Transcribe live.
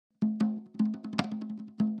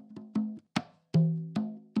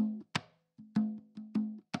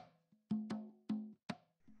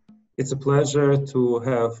It's a pleasure to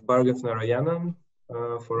have Bhargav Narayanan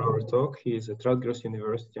for our talk. He is at Rutgers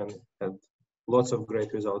University and had lots of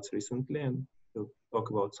great results recently, and we'll talk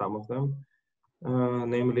about some of them,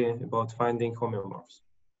 namely about finding homeomorphs.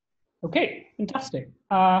 Okay, fantastic.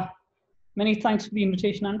 Many thanks for the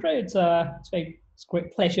invitation, Andre. It's a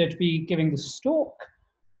great pleasure to be giving this talk.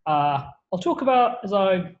 I'll talk about, as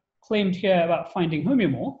I've claimed here, about finding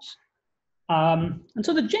homeomorphs. And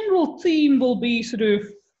so the general theme will be sort of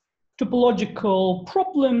topological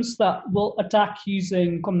problems that will attack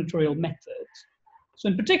using combinatorial methods. So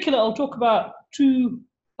in particular, I'll talk about two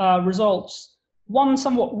results, one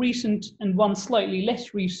somewhat recent and one slightly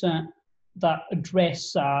less recent, that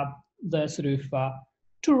address the sort of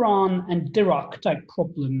Turan and Dirac type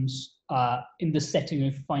problems in the setting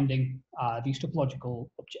of finding these topological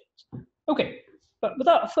objects. Okay, but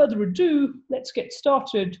without further ado, let's get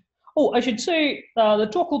started. Oh, I should say the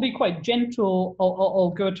talk will be quite gentle.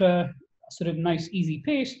 I'll go at a sort of nice, easy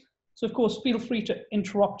pace. So of course, feel free to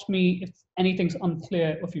interrupt me if anything's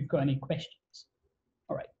unclear or if you've got any questions.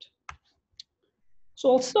 All right.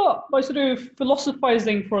 So I'll start by sort of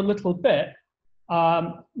philosophizing for a little bit,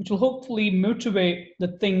 which will hopefully motivate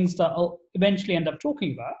the things that I'll eventually end up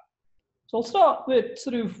talking about. So I'll start with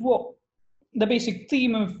sort of what the basic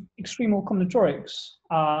theme of extremal combinatorics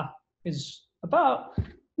is about.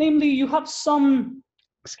 Namely, you have some,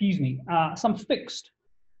 some fixed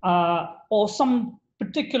or some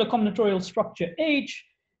particular combinatorial structure H.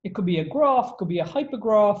 It could be a graph, could be a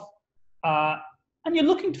hypergraph, and you're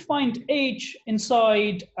looking to find H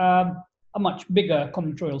inside a much bigger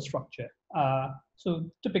combinatorial structure. So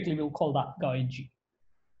typically we'll call that guy G.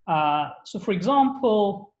 So for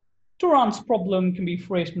example, Turan's problem can be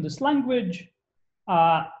phrased in this language.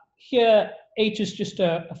 Here, H is just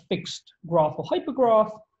a fixed graph or hypergraph,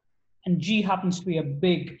 and G happens to be a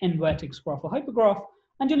big n-vertex graph or hypergraph,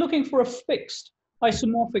 and you're looking for a fixed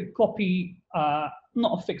isomorphic copy,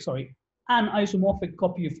 not a fixed, sorry, an isomorphic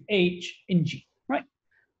copy of H in G, right?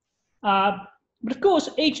 But of course,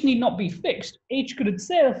 H need not be fixed. H could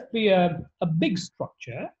itself be a big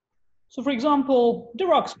structure. So for example,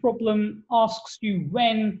 Dirac's problem asks you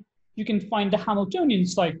when you can find a Hamiltonian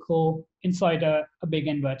cycle inside a big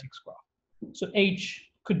n-vertex graph. So H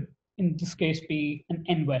could, in this case, be an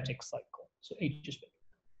n-vertex cycle. So H is big.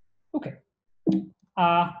 Okay.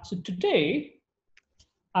 So today,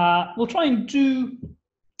 we'll try and do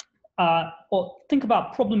or think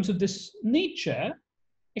about problems of this nature,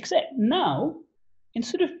 except now,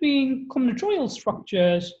 instead of being combinatorial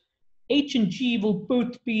structures, H and G will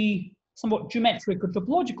both be somewhat geometric or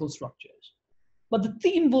topological structures. But the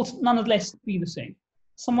theme will nonetheless be the same.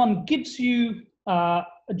 Someone gives you a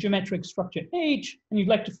geometric structure H, and you'd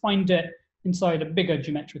like to find it inside a bigger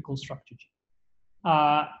geometrical structure G.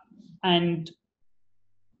 And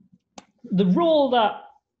the role that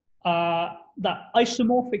that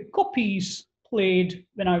isomorphic copies played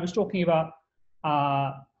when I was talking about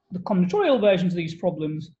the combinatorial versions of these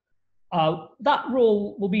problems, that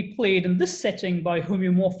role will be played in this setting by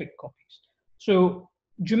homeomorphic copies. So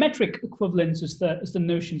geometric equivalence is the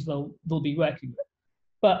notions they'll be working with.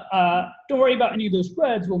 But don't worry about any of those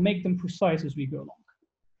words, we'll make them precise as we go along.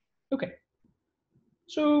 Okay,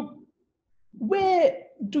 so where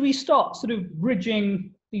do we start sort of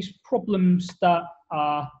bridging these problems that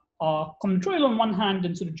are combinatorial on one hand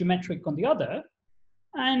and sort of geometric on the other?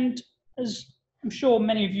 And as I'm sure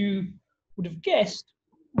many of you would have guessed,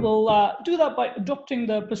 we'll do that by adopting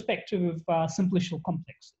the perspective of simplicial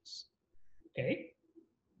complexes. Okay.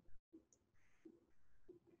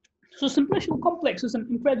 So simplicial complex is an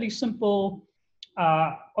incredibly simple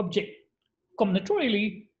object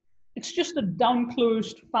combinatorially. It's just a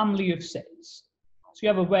downclosed family of sets. So you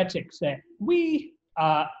have a vertex set V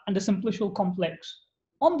and a simplicial complex.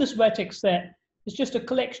 On this vertex set is just a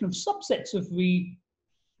collection of subsets of V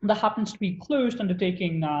that happens to be closed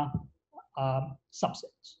undertaking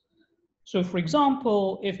subsets. So for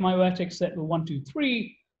example, if my vertex set were 1, 2,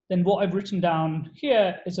 3, then what I've written down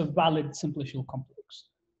here is a valid simplicial complex.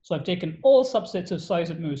 So I've taken all subsets of size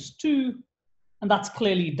at most 2, and that's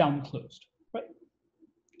clearly downclosed, right?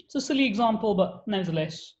 It's a silly example, but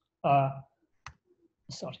nevertheless, a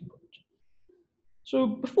starting point. So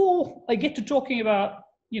before I get to talking about,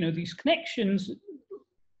 these connections,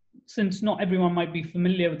 since not everyone might be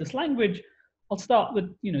familiar with this language, I'll start with,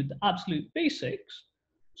 the absolute basics.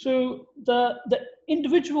 So the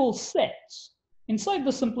individual sets inside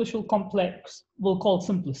the simplicial complex we'll call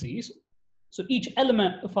simplices. So each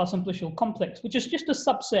element of our simplicial complex, which is just a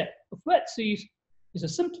subset of vertices, is a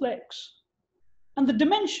simplex. And the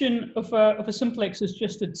dimension of a simplex is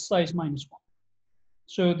just its size minus 1.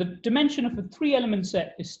 So the dimension of a 3-element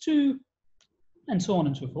set is 2, and so on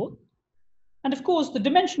and so forth. And of course, the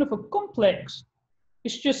dimension of a complex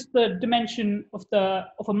is just the dimension of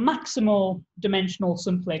a maximal dimensional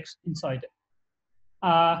simplex inside it.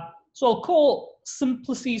 So I'll call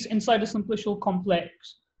simplices inside a simplicial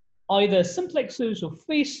complex either simplexes or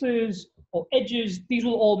faces or edges. These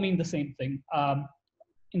will all mean the same thing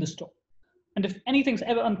in the talk. And if anything's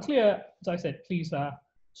ever unclear, as I said, please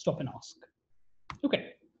stop and ask. Okay.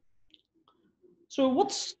 So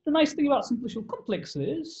what's the nice thing about simplicial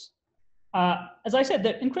complexes? As I said,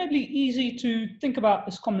 they're incredibly easy to think about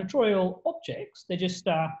as combinatorial objects. They're just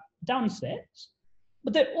downsets,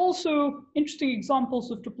 but they're also interesting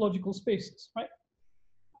examples of topological spaces, right?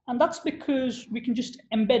 And that's because we can just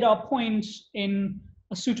embed our points in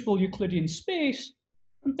a suitable Euclidean space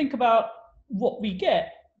and think about what we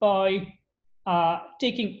get by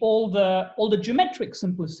taking all the geometric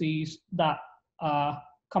simplices that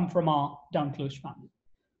come from our downclosed family.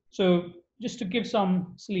 So just to give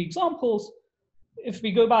some silly examples, if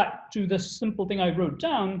we go back to the simple thing I wrote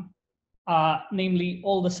down, namely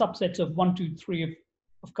all the subsets of 1, 2, 3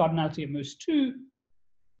 of cardinality at most 2,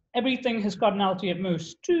 everything has cardinality at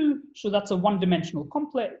most 2, so that's a one-dimensional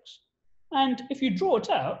complex. And if you draw it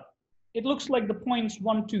out, it looks like the points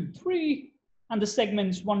 1, 2, 3, and the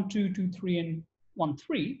segments 1, 2, 2, 3, and 1,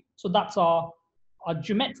 3. So that's our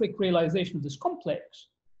geometric realization of this complex.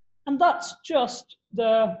 And that's just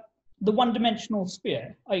the one-dimensional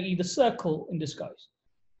sphere, i.e. the circle in disguise.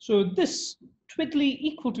 So this twiddly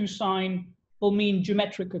equal to sign will mean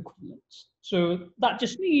geometric equivalence. So that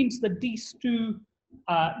just means that these two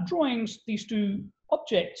drawings, these two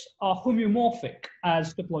objects are homeomorphic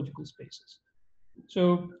as topological spaces.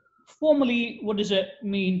 So formally, what does it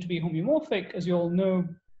mean to be homeomorphic? As you all know,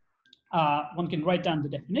 one can write down the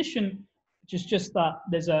definition, which is just that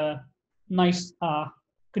there's a nice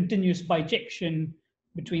continuous bijection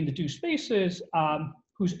between the two spaces,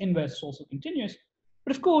 whose inverse is also continuous.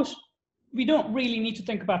 But of course, we don't really need to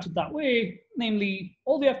think about it that way. Namely,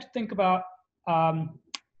 all we have to think about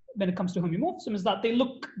when it comes to homeomorphism is that they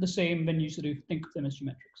look the same when you sort of think of them as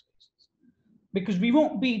geometric spaces. Because we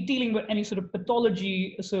won't be dealing with any sort of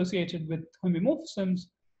pathology associated with homeomorphisms.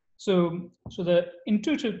 So the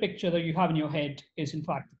intuitive picture that you have in your head is in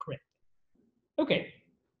fact the correct. Okay,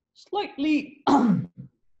 slightly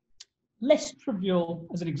less trivial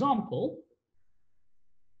as an example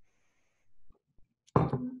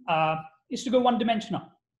is to go one dimension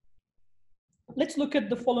up. Let's look at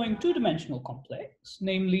the following two-dimensional complex,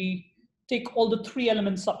 namely take all the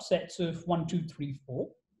 3-element subsets of 1, 2, 3, 4.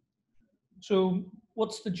 So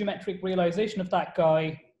what's the geometric realization of that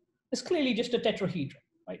guy? It's clearly just a tetrahedron,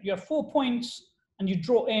 right? You have 4 points and you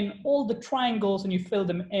draw in all the triangles and you fill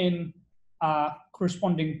them in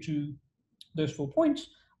corresponding to those 4 points.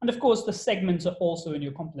 And of course, the segments are also in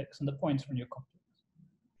your complex and the points are in your complex.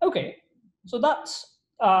 Okay, so that's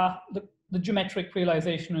the geometric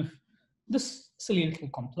realization of this silly little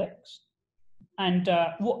complex. And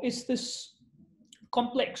what is this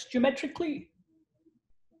complex geometrically?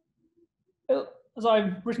 Well, as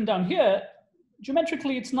I've written down here,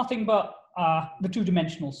 geometrically, it's nothing but the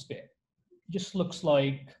two-dimensional sphere. It just looks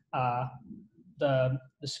like the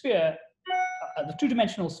sphere, the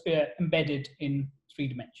two-dimensional sphere embedded in 3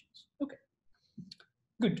 dimensions. Okay,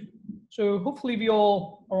 good. So hopefully we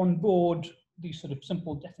all are on board these sort of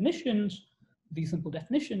simple definitions,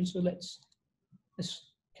 So let's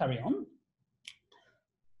carry on.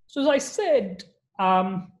 So as I said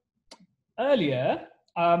earlier,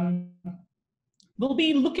 we'll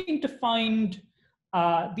be looking to find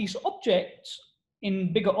these objects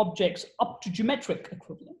in bigger objects up to geometric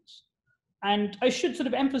equivalence. And I should sort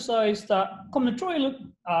of emphasize that combinatorial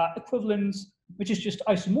equivalence, which is just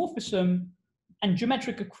isomorphism, and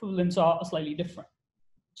geometric equivalence are slightly different.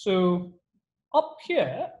 So up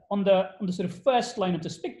here on the sort of first line of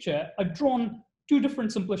this picture, I've drawn 2 different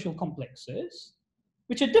simplicial complexes,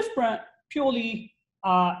 which are different purely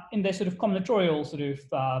in their sort of combinatorial sort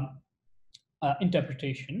of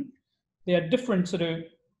interpretation. They are different sort of,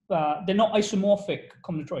 they're not isomorphic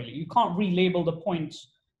combinatorially. You can't relabel the points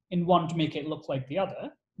in one to make it look like the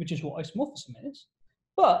other, which is what isomorphism is.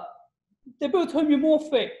 But they're both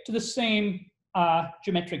homeomorphic to the same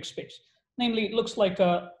geometric space. Namely, it looks like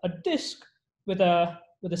a disk with a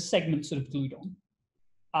segment sort of glued on.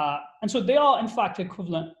 And so they are in fact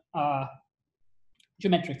equivalent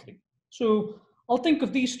geometrically. So I'll think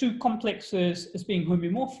of these 2 complexes as being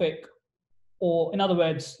homeomorphic, or in other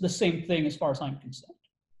words, the same thing as far as I'm concerned.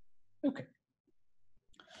 Okay.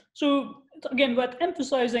 So again, worth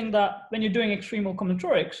emphasizing that when you're doing extremal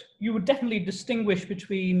combinatorics, you would definitely distinguish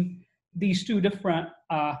between these two different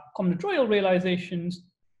combinatorial realizations,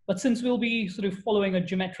 but since we'll be sort of following a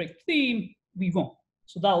geometric theme, we won't.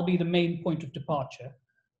 So that'll be the main point of departure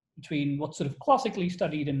between what's sort of classically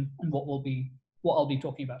studied and what I'll be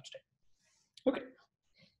talking about today. Okay.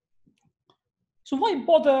 So why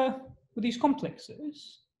bother with these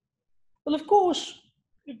complexes? Well, of course,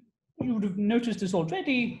 you would have noticed this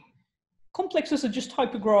already. Complexes are just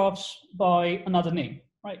hypergraphs by another name,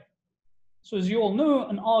 right? So as you all know,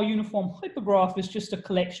 an R-uniform hypergraph is just a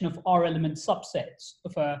collection of R-element subsets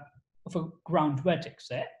of a ground vertex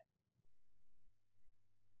set.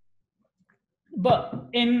 But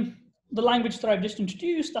in the language that I've just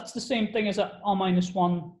introduced, that's the same thing as an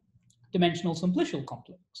R-1 dimensional simplicial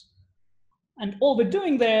complex. And all we're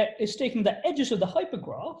doing there is taking the edges of the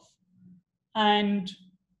hypergraph and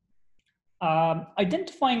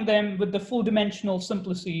identifying them with the four-dimensional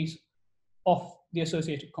simplices of the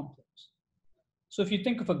associated complex. So if you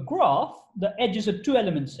think of a graph, the edges are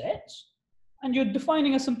two-element sets, and you're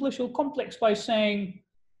defining a simplicial complex by saying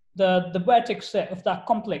the vertex set of that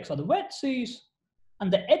complex are the vertices,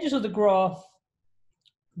 and the edges of the graph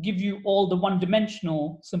give you all the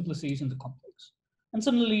one-dimensional simplices in the complex. And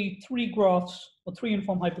similarly, three graphs or three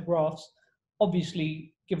uniform hypergraphs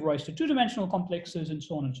obviously give rise to two-dimensional complexes and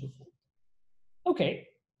so on and so forth. Okay,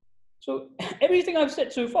 so everything I've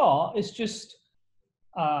said so far is just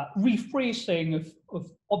rephrasing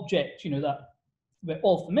of objects, that we're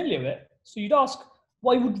all familiar with. So you'd ask,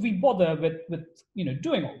 why would we bother with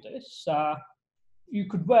doing all this? You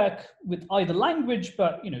could work with either language,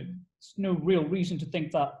 but there's no real reason to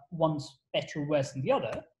think that one's better or worse than the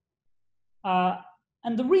other.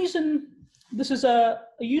 And the reason this is a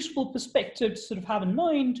useful perspective to sort of have in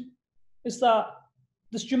mind is that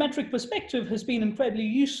this geometric perspective has been incredibly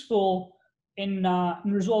useful in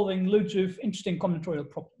resolving loads of interesting combinatorial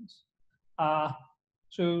problems.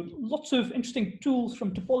 So lots of interesting tools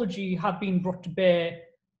from topology have been brought to bear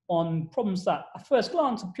on problems that at first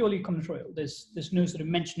glance are purely combinatorial. There's no sort of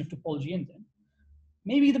mention of topology in them.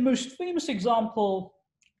 Maybe the most famous example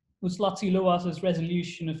was Lazzi-Loas's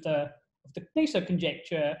resolution of the Kneser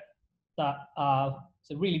conjecture that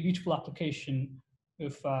is a really beautiful application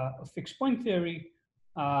of fixed point theory.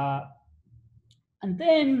 And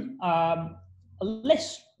then a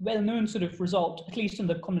less well-known sort of result, at least in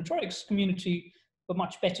the combinatorics community, but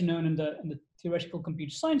much better known in the theoretical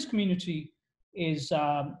computer science community, is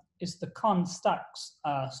the Kahn-Stacks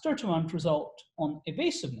Sturtevant result on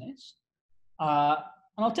evasiveness. And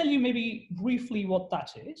I'll tell you maybe briefly what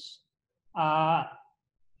that is.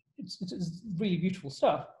 It's really beautiful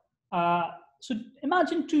stuff. So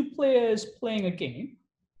imagine two players playing a game.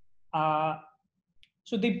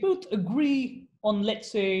 So they both agree on,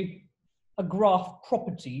 let's say, a graph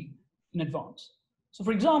property in advance. So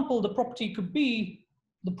for example, the property could be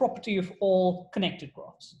the property of all connected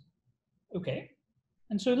graphs. Okay.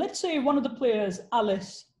 And so let's say one of the players,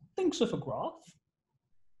 Alice, thinks of a graph,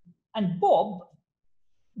 and Bob,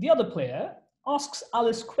 the other player, asks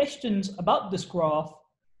Alice questions about this graph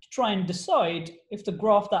to try and decide if the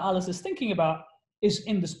graph that Alice is thinking about is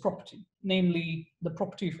in this property, namely the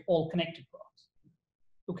property of all connected graphs.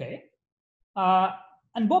 Okay.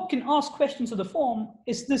 And Bob can ask questions of the form,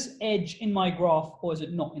 is this edge in my graph or is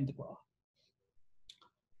it not in the graph?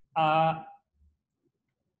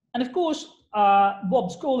 And of course,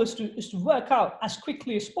 Bob's goal is to work out as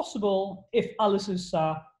quickly as possible if Alice's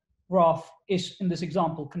graph is, in this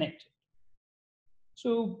example, connected.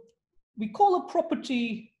 So we call a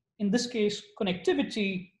property, in this case,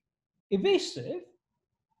 connectivity, evasive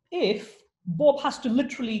if Bob has to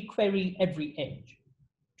literally query every edge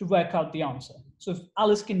to work out the answer. So if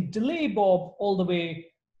Alice can delay Bob all the way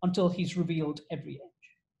until he's revealed every edge.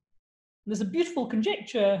 And there's a beautiful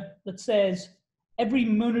conjecture that says every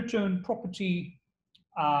monotone property,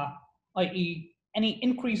 i.e. any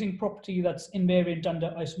increasing property that's invariant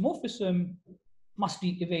under isomorphism, must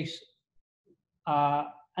be evasive.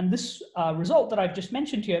 And this result that I've just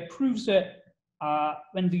mentioned here proves it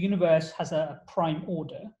when the universe has a prime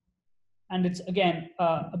order. And it's, again,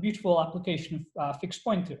 a beautiful application of fixed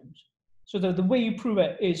point theorems. So the way you prove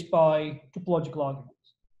it is by topological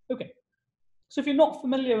arguments. Okay. So if you're not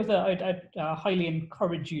familiar with it, I'd highly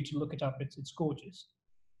encourage you to look it up. It's gorgeous.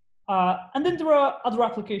 And then there are other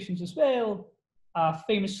applications as well.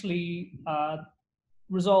 Famously,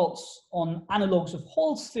 results on analogues of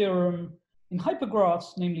Hall's theorem in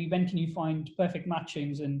hypergraphs, namely when can you find perfect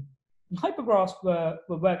matchings in hypergraphs were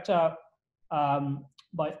worked out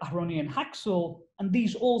by Aharoni and Haxel, and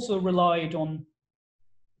these also relied on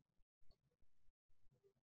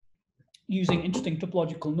using interesting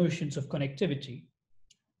topological notions of connectivity.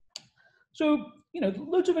 So,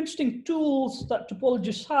 loads of interesting tools that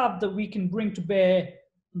topologists have that we can bring to bear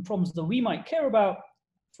on problems that we might care about.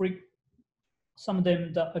 For some of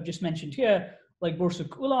them that I've just mentioned here, like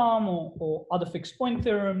Borsuk-Ulam or other fixed point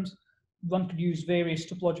theorems. One could use various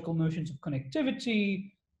topological notions of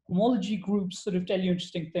connectivity, homology groups sort of tell you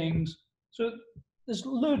interesting things. So there's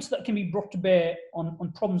loads that can be brought to bear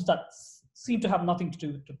on problems that seem to have nothing to do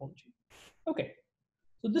with topology. Okay,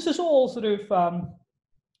 so this is all sort of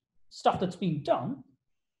stuff that's being done.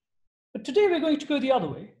 But today we're going to go the other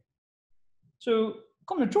way. So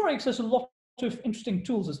combinatorics has a lot of interesting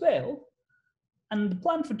tools as well. And the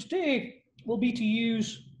plan for today will be to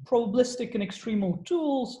use probabilistic and extreme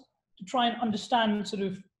tools to try and understand sort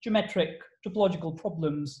of geometric topological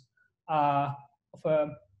problems about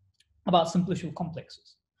simplicial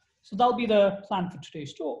complexes. So that'll be the plan for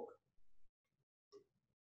today's talk.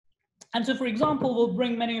 And so, for example, we'll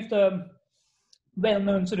bring many of the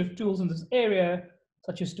well-known sort of tools in this area,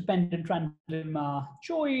 such as dependent random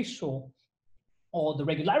choice or the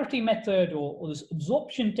regularity method or this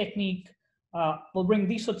absorption technique. We'll bring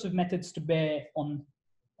these sorts of methods to bear on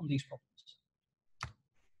these problems.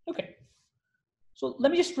 Okay, so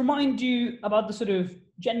let me just remind you about the sort of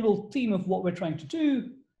general theme of what we're trying to do.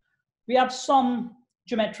 We have some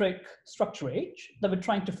geometric structure H that we're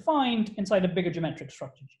trying to find inside a bigger geometric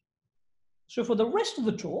structure G. So for the rest of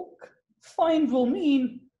the talk, find will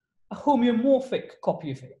mean a homeomorphic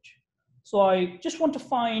copy of H. So I just want to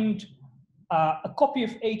find a copy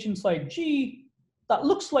of H inside G that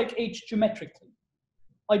looks like H geometrically.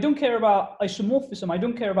 I don't care about isomorphism. I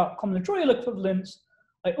don't care about combinatorial equivalence.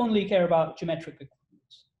 I only care about geometric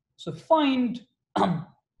equivalence. So find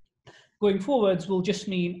going forwards will just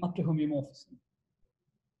mean up to homeomorphism.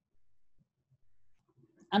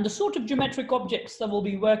 And the sort of geometric objects that we'll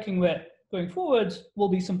be working with going forwards will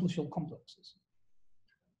be simplicial complexes.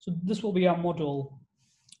 So this will be our model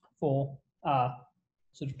for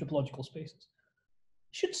sort of topological spaces.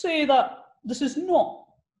 I should say that this is not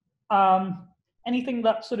anything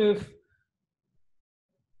that's sort of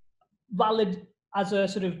valid as a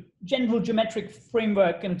sort of general geometric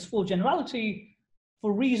framework in its full generality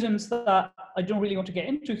for reasons that I don't really want to get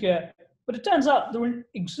into here. But it turns out there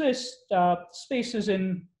exist spaces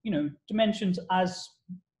in dimensions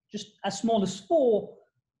just as small as 4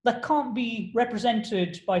 that can't be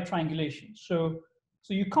represented by triangulation. So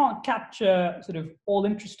you can't capture sort of all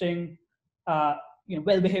interesting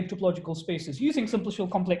well-behaved topological spaces using simplicial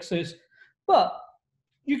complexes, but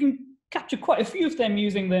you can capture quite a few of them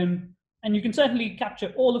using them, and you can certainly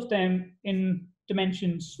capture all of them in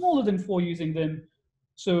dimensions smaller than 4 using them.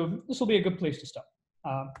 So this will be a good place to start.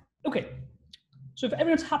 Okay, so if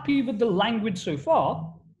everyone's happy with the language so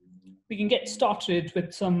far, we can get started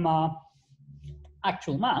with some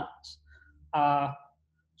actual maths.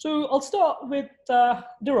 So I'll start with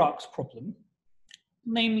Dirac's problem,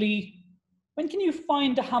 namely, when can you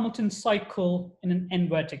find a Hamilton cycle in an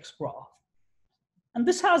n-vertex graph? And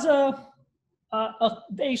this has a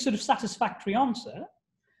very sort of satisfactory answer,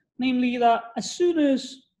 namely that as soon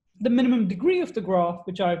as the minimum degree of the graph,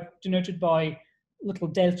 which I've denoted by little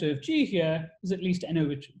delta of G here, is at least n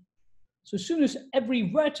over 2. So as soon as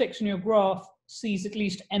every vertex in your graph sees at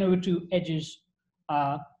least n over 2 edges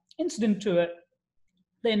incident to it,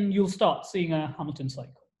 then you'll start seeing a Hamilton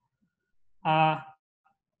cycle.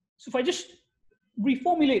 So if I just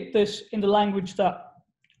reformulate this in the language that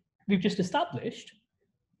we've just established,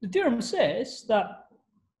 the theorem says that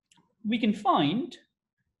we can find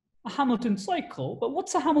a Hamilton cycle, but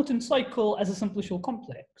what's a Hamilton cycle as a simplicial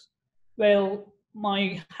complex? Well,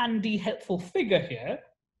 my handy helpful figure here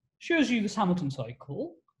shows you this Hamilton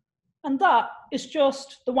cycle, and that is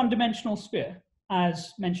just the one-dimensional sphere,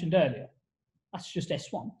 as mentioned earlier. That's just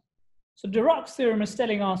S1. So Dirac's theorem is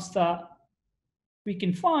telling us that we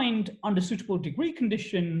can find, under suitable degree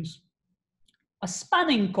conditions, a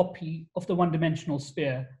spanning copy of the one-dimensional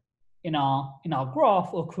sphere in our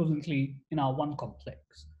graph, or equivalently in our one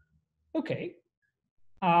complex. Okay.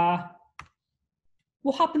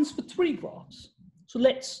 What happens for 3 graphs? So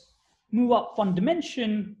let's move up one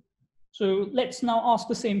dimension. So let's now ask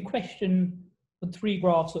the same question for 3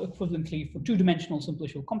 graphs, or equivalently for 2-dimensional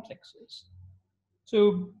simplicial complexes.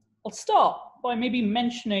 So I'll start by maybe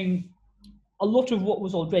mentioning a lot of what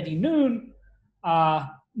was already known,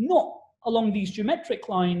 not along these geometric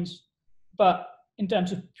lines, but in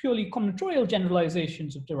terms of purely combinatorial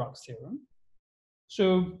generalizations of Dirac's theorem.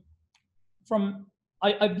 So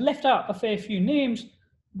I've left out a fair few names,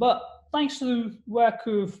 but thanks to the work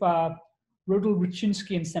of Rodel,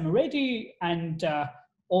 Ryczynski, and Semeredi, and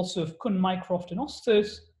also of Kuhn, Mycroft, and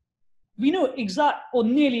Ostis, we know exact or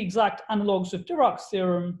nearly exact analogs of Dirac's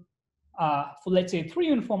theorem for let's say 3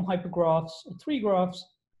 uniform hypergraphs or 3 graphs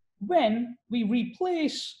when we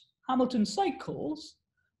replace Hamilton cycles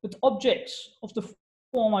with objects of the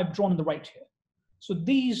form I've drawn on the right here. So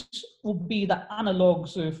these will be the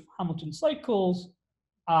analogs of Hamilton cycles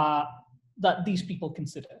that these people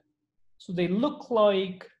consider. So they look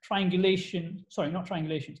like triangulation, sorry, not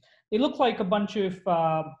triangulations. They look like a bunch of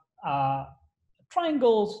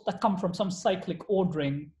triangles that come from some cyclic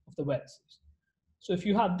ordering of the vertices. So if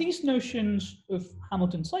you have these notions of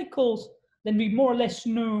Hamilton cycles, then we more or less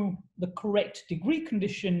know the correct degree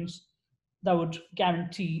conditions that would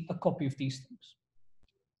guarantee a copy of these things.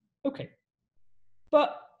 Okay,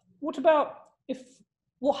 but what about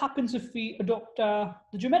what happens if we adopt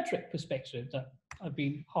the geometric perspective that I've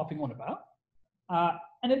been harping on about?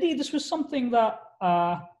 And indeed, this was something that,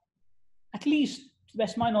 at least to the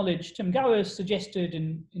best of my knowledge, Tim Gowers suggested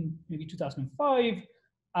in maybe 2005.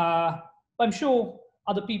 But I'm sure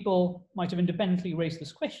other people might have independently raised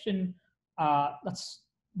this question. That's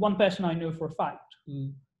one person I know for a fact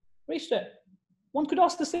who raised it. One could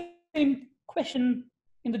ask the same question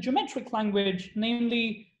in the geometric language,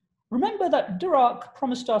 namely, remember that Dirac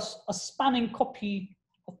promised us a spanning copy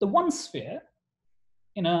of the one sphere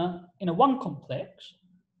in a one complex.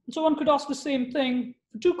 And so one could ask the same thing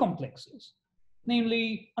for two complexes,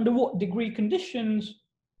 namely, under what degree conditions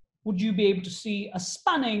would you be able to see a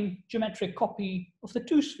spanning geometric copy of the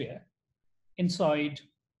two sphere inside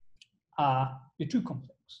your two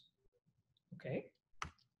complex? Okay.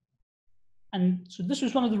 And so this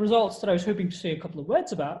was one of the results that I was hoping to say a couple of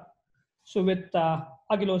words about. So with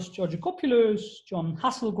Agilos Georgikopoulos, John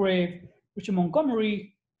Hasselgrave, Richard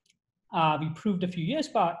Montgomery, we proved a few years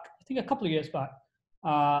back, I think a couple of years back,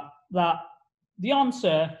 that the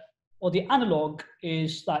answer or the analog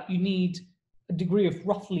is that you need a degree of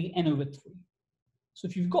roughly n over 3. So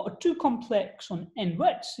if you've got a two complex on n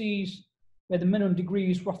vertices, where the minimum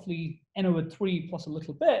degree is roughly n over 3 plus a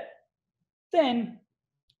little bit, then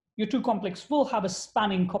your two complex will have a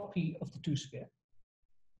spanning copy of the two sphere.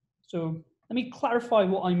 So let me clarify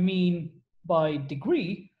what I mean by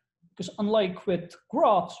degree, because unlike with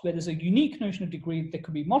graphs, where there's a unique notion of degree, there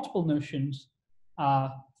could be multiple notions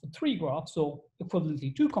for 3 graphs, or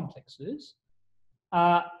equivalently 2 complexes.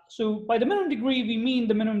 So by the minimum degree, we mean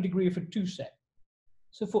the minimum degree of a 2 set.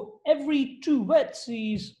 So for every 2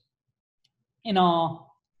 vertices in our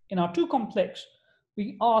 2 complex,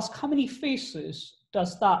 we ask how many faces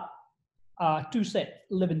does that 2 set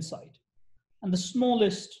live inside? And the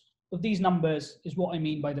smallest of these numbers is what I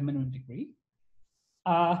mean by the minimum degree.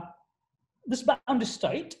 This bound is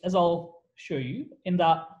tight, as I'll show you, in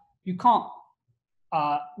that you can't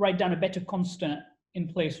write down a better constant in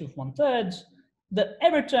place of 1/3. The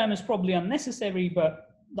error term is probably unnecessary, but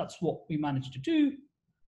that's what we managed to do.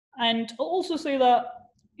 And I'll also say that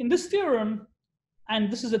in this theorem,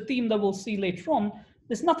 and this is a theme that we'll see later on,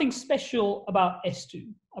 there's nothing special about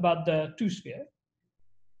S2, about the 2 sphere.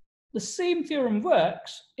 The same theorem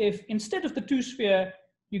works if instead of the 2 sphere,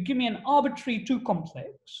 you give me an arbitrary 2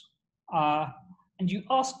 complex, and you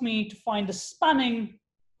ask me to find the spanning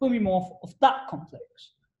homeomorph of that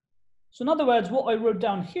complex. So in other words, what I wrote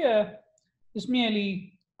down here is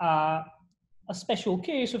merely a special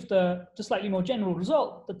case of the slightly more general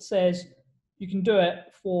result that says you can do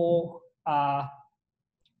it for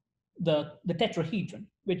the tetrahedron,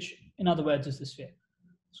 which in other words is the sphere.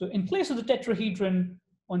 So in place of the tetrahedron,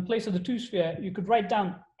 or in place of the 2 sphere, you could write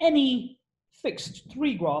down any fixed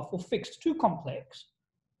 3 graph or fixed 2 complex,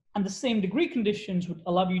 and the same degree conditions would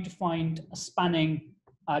allow you to find a spanning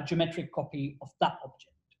geometric copy of that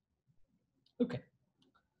object. Okay,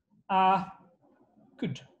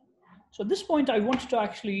 good. So at this point, I wanted to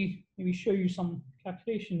actually maybe show you some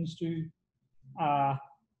calculations to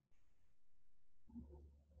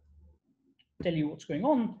tell you what's going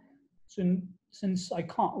on. So since I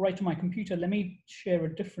can't write on my computer, let me share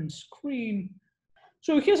a different screen.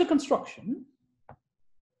 So here's a construction.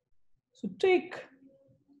 So take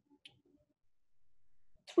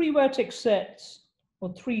 3 vertex sets,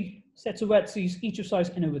 or 3 sets of vertices, each of size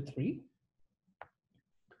n over 3.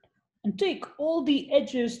 And take all the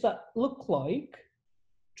edges that look like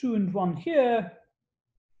 2 and 1 here,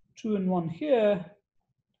 2 and 1 here,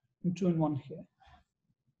 and 2 and 1 here.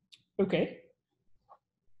 Okay.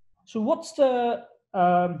 So what's the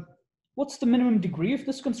minimum degree of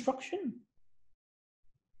this construction?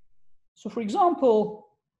 So for example,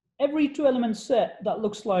 every 2 element set that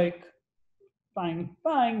looks like bang,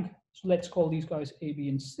 bang, so let's call these guys A, B,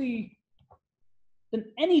 and C, then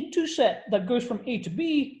any 2 set that goes from A to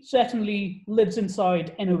B certainly lives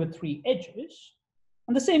inside n over 3 edges.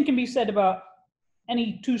 And the same can be said about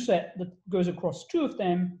any 2 set that goes across 2 of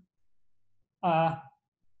them.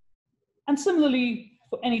 And similarly,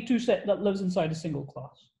 for any two set that lives inside a single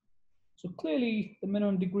class. So clearly, the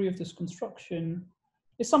minimum degree of this construction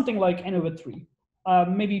is something like n over 3,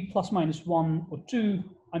 maybe plus minus 1 or 2.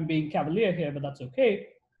 I'm being cavalier here, but that's okay.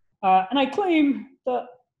 And I claim that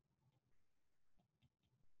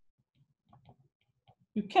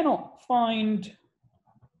you cannot find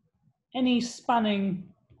any spanning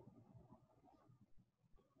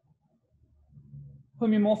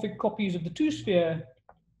homeomorphic copies of the two-sphere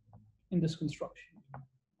in this construction.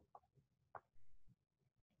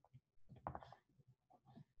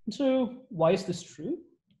 And so why is this true?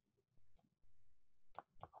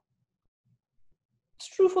 It's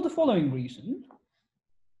true for the following reason.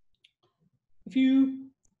 If you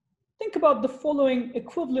think about the following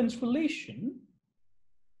equivalence relation,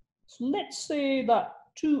 so let's say that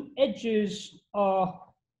two edges are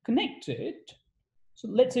connected. So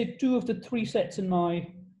let's say two of the three sets in my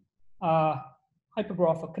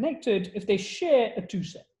hypergraph are connected if they share a two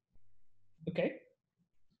set. Okay,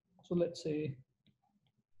 so let's say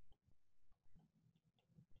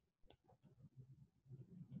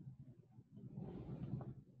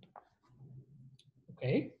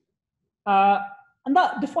okay, and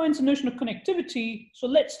that defines the notion of connectivity. So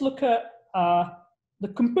let's look at the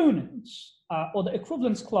components or the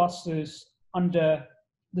equivalence classes under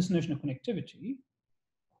this notion of connectivity.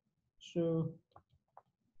 So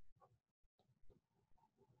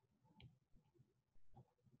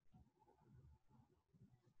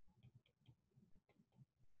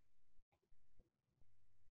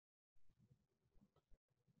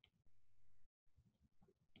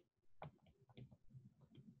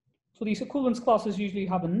these equivalence classes usually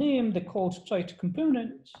have a name. They're called tight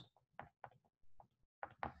components.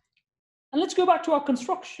 And let's go back to our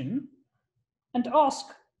construction and ask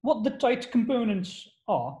what the tight components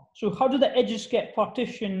are. So how do the edges get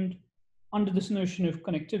partitioned under this notion of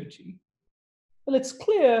connectivity? Well, it's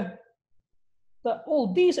clear that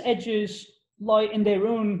all these edges lie in their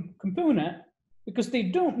own component because they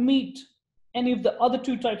don't meet any of the other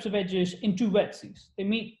two types of edges in two vertices. They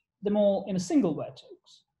meet them all in a single vertex.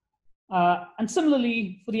 And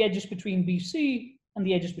similarly for the edges between BC and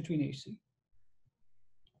the edges between AC.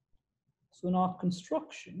 So in our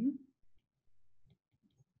construction,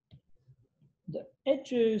 the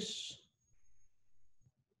edges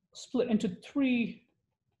split into three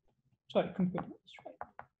tight components, right?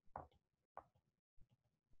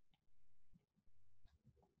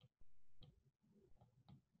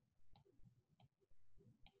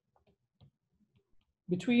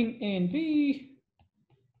 Between A and B,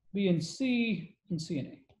 B and C, and C and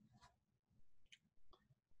A.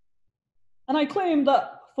 And I claim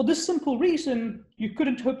that for this simple reason, you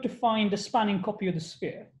couldn't hope to find a spanning copy of the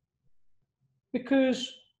sphere. Because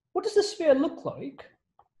what does the sphere look like?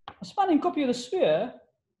 A spanning copy of the sphere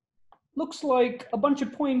looks like a bunch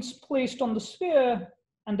of points placed on the sphere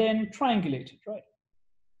and then triangulated, right?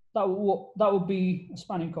 That would be a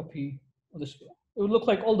spanning copy of the sphere. It would look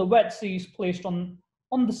like all the vertices placed on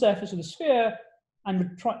the surface of the sphere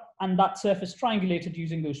and that surface triangulated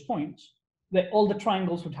using those points, where all the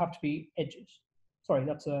triangles would have to be edges. Sorry,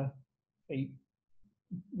 that's a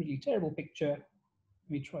really terrible picture. Let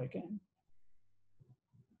me try again.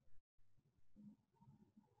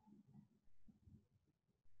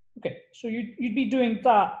 Okay, so you'd be doing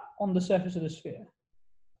that on the surface of the sphere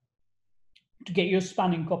to get your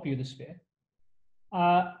spanning copy of the sphere.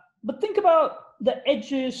 But think about the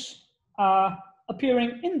edges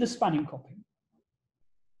appearing in the spanning copy.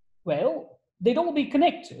 Well, they'd all be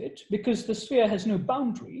connected because the sphere has no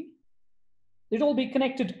boundary. They'd all be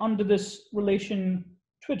connected under this relation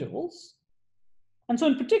twiddles. And so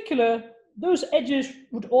in particular, those edges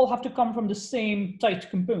would all have to come from the same tight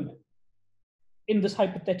component in this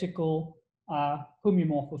hypothetical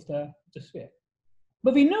homeomorph of the sphere.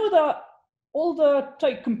 But we know that all the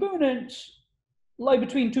tight components lie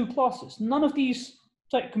between two classes. None of these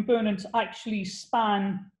tight components actually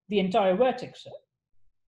span the entire vertex set.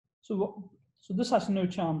 So this has no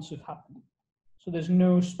chance of happening. So there's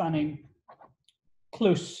no spanning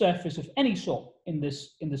close surface of any sort in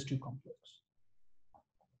this two complex.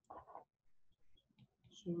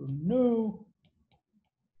 So no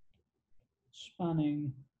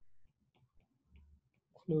spanning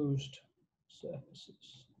closed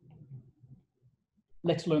surfaces,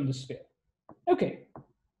 let alone the sphere. Okay,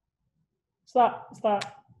 is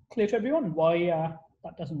that clear to everyone why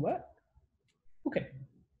that doesn't work? Okay.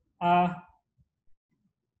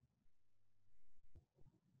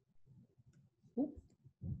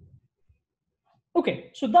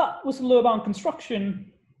 Okay, so that was the lower bound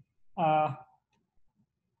construction. And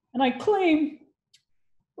I claim,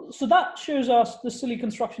 So that shows us the silly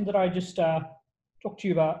construction that I just talked to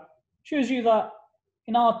you about. Shows you that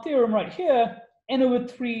in our theorem right here, n over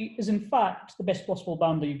 3 is in fact the best possible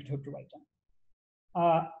bound that you could hope to write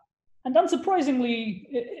down. And unsurprisingly,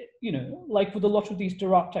 you know, like with a lot of these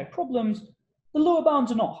Dirac type problems, the lower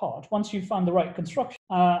bounds are not hard once you've found the right construction.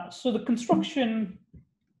 So the construction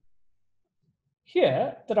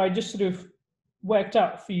here that I just sort of worked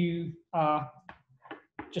out for you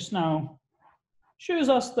just now shows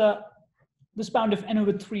us that this bound of n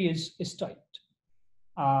over 3 is tight.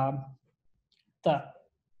 That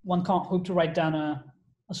one can't hope to write down a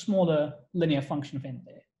smaller linear function of n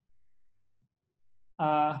there.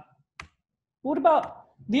 What about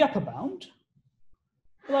the upper bound?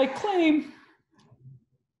 Well, I claim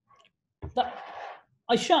that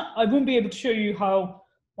I won't be able to show you how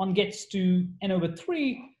one gets to n over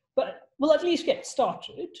 3, but we'll at least get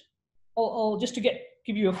started. I'll just to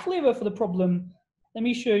give you a flavor for the problem, let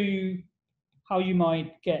me show you how you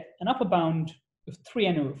might get an upper bound of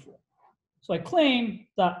 3n over 4. So I claim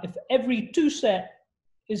that if every 2 set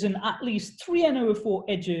is in at least 3n over 4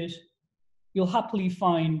 edges, you'll happily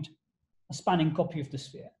find a spanning copy of the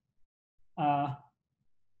sphere. So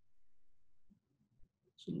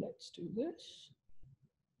let's do this.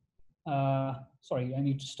 Sorry, I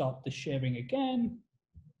need to start the sharing again.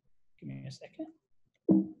 Give me a second.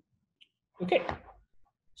 Okay,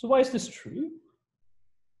 so why is this true?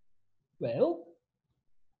 Well,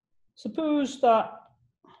 suppose that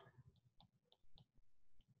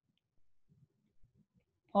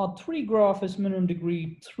our 3 graph is minimum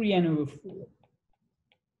degree 3n over 4.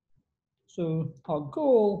 So our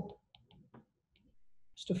goal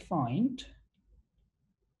is to find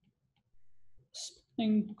a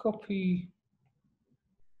spanning copy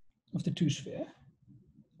of the 2 sphere.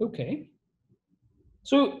 Okay.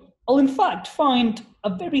 So I'll in fact find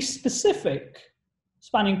a very specific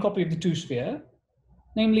spanning copy of the 2 sphere,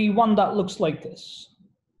 namely one that looks like this.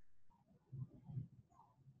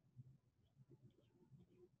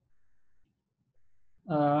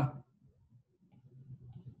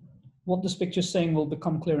 What this picture is saying will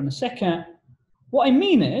become clear in a second. What I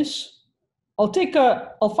mean is, I'll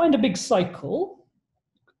find a big cycle,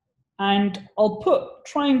 and I'll put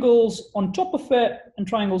triangles on top of it and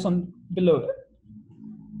triangles on below it.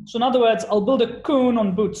 So in other words, I'll build a cone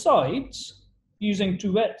on both sides using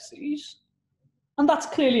 2 vertices, and that's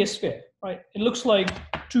clearly a sphere, right? It looks like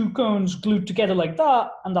 2 cones glued together like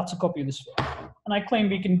that, and that's a copy of the sphere. And I claim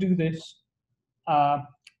we can do this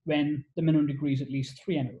when the minimum degree is at least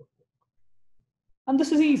 3n over 4. And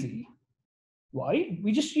this is easy. Why?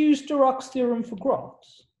 We just use Dirac's theorem for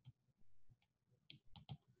graphs.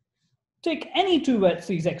 Take any 2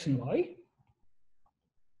 vertices x and y,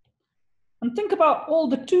 and think about all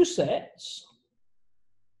the 2 sets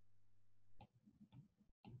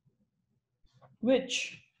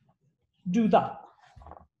which do that,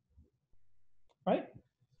 right?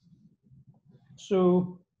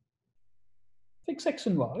 So fix x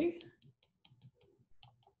and y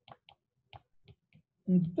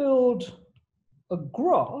and build a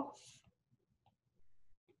graph.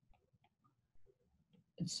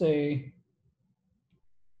 Let's say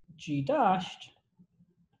g dashed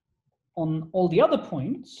on all the other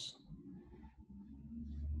points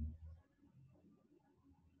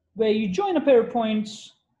where you join a pair of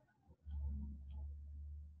points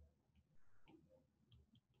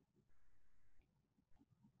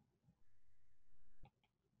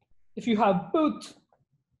if you have both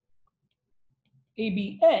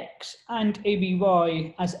ABX and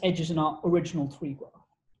ABY as edges in our original 3 graph.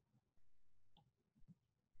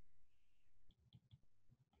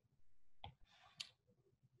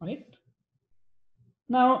 Right?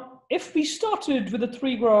 Now, if we started with a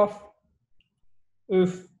 3 graph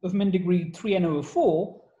of min degree 3n over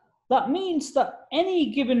 4, that means that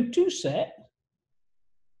any given 2 set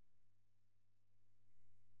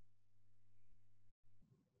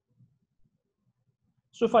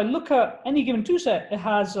so if I look at any given 2 set, it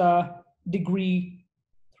has a degree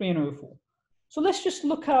 3n over 4. So let's just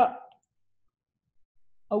look at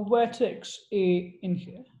a vertex A in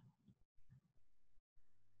here.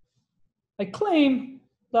 I claim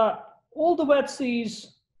that all the vertices,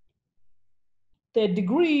 their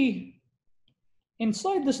degree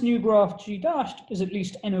inside this new graph g dashed is at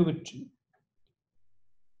least n over 2.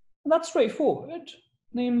 And that's straightforward.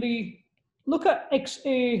 Namely, look at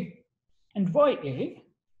xa and ya.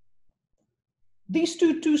 These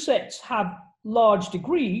two sets have large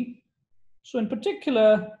degree. So in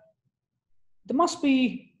particular, there must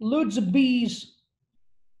be loads of b's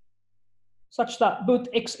such that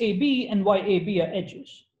both xab and yab are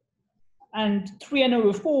edges. And 3n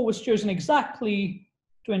over 4 was chosen exactly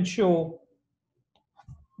to ensure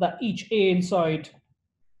that each A inside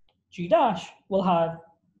G dash will have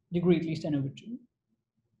degree at least n over 2.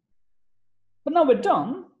 But now we're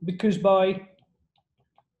done, because by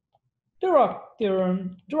Dirac's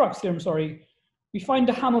theorem, we find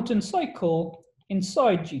a Hamilton cycle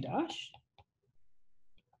inside G dash.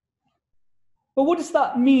 But what does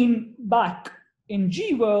that mean back in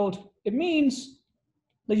G world? It means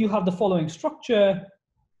that you have the following structure,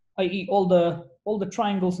 i.e. all the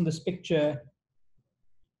triangles in this picture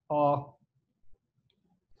are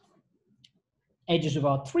edges of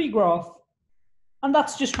our 3 graph. And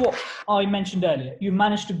that's just what I mentioned earlier. You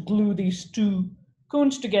managed to glue these two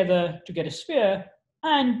cones together to get a sphere,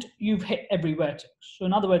 and you've hit every vertex. So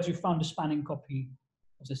in other words, you found a spanning copy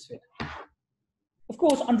of the sphere. Of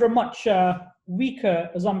course, under a much weaker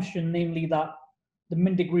assumption, namely that the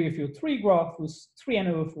min degree of your 3 graph was 3n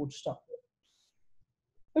over 4 to start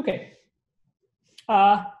with. Okay,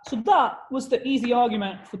 so that was the easy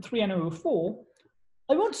argument for 3n over 4.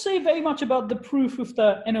 I won't say very much about the proof of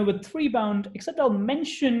the n over 3 bound, except I'll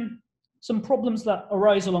mention some problems that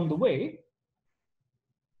arise along the way.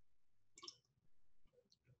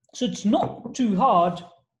 So it's not too hard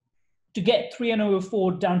to get 3n over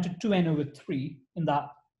 4 down to 2n over 3 in that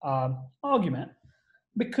argument,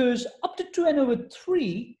 because up to 2n over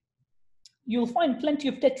 3, you'll find plenty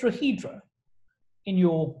of tetrahedra in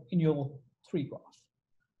your 3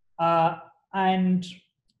 graph. And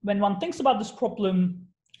when one thinks about this problem,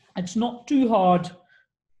 it's not too hard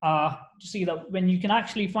to see that when you can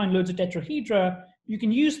actually find loads of tetrahedra, you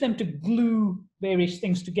can use them to glue various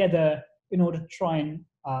things together in order to try and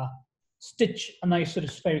stitch a nice sort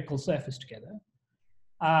of spherical surface together.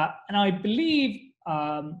 And I believe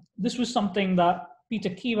this was something that Peter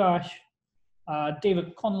Kivash,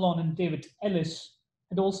 David Conlon, and David Ellis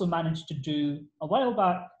had also managed to do a while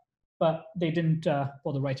back, but they didn't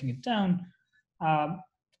bother writing it down.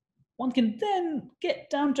 One can then get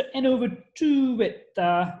down to n over 2 with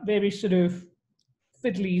various sort of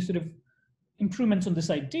fiddly sort of improvements on this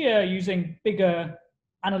idea using bigger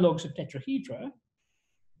analogues of tetrahedra.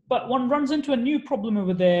 But one runs into a new problem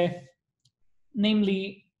over there,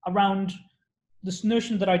 namely around this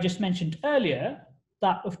notion that I just mentioned earlier,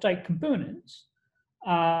 that of tight components.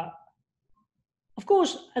 Of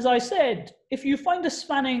course, as I said, if you find a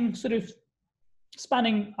spanning surface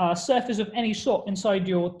of any sort inside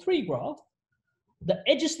your 3 graph, the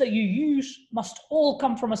edges that you use must all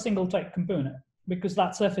come from a single tight component, because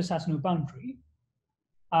that surface has no boundary.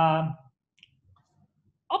 Up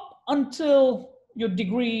until your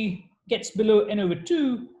degree gets below n over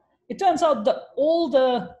 2, it turns out that all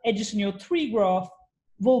the edges in your 3 graph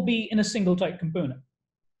will be in a single tight component.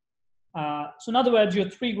 So in other words, your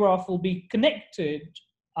 3 graph will be connected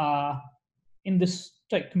in this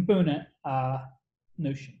tight component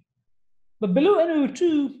notion. But below n over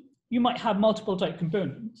 2, you might have multiple tight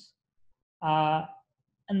components.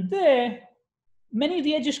 And there, many of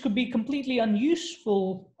the edges could be completely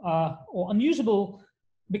unuseful or unusable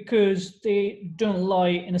because they don't lie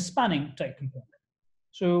in a spanning tight component.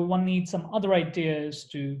 So one needs some other ideas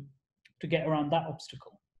to get around that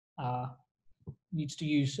obstacle. Needs to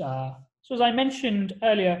use, so as I mentioned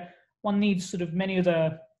earlier, one needs sort of many of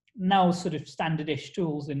the now sort of standardish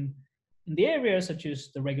tools in the area, such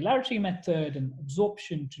as the regularity method and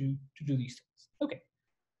absorption to do these things. Okay,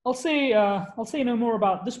 I'll say no more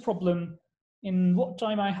about this problem. In what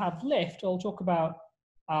time I have left, I'll talk about,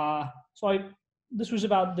 this was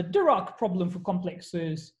about the Dirac problem for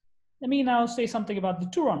complexes. Let me now say something about the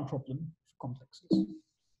Turan problem for complexes.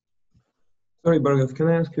 Sorry, Bhargav, can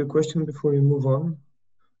I ask you a question before you move on?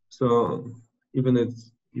 So even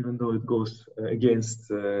though it goes against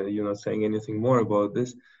you not saying anything more about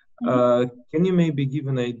this, can you maybe give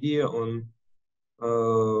an idea on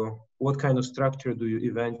what kind of structure do you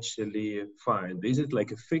eventually find? Is it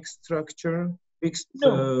like a fixed structure, fixed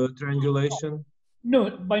triangulation? No,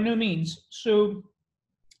 by no means. So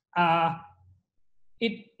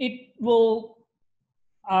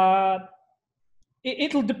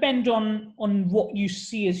it'll depend on what you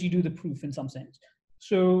see as you do the proof in some sense.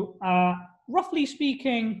 So roughly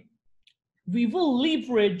speaking, we will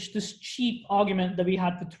leverage this cheap argument that we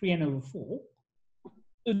had for 3n over 4.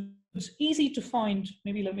 So it's easy to find.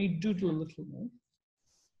 Maybe let me doodle a little more.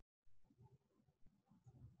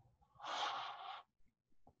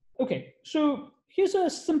 Okay, so here's a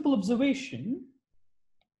simple observation.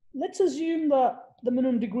 Let's assume that the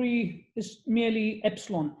minimum degree is merely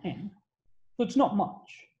epsilon n. So it's not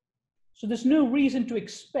much. So there's no reason to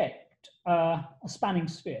expect a spanning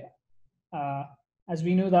sphere, as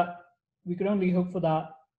we know that we could only hope for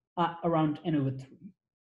that at around n over 3.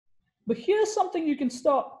 But here's something you can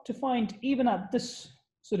start to find even at this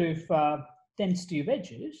sort of density of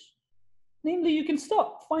edges. Namely, you can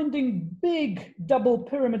start finding big double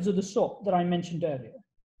pyramids of the sort that I mentioned earlier.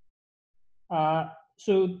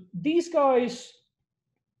 So these guys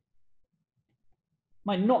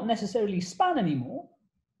might not necessarily span anymore.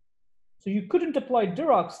 So you couldn't apply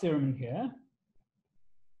Dirac's theorem in here,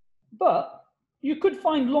 but you could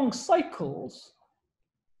find long cycles.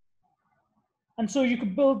 And so you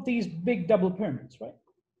could build these big double pyramids, right?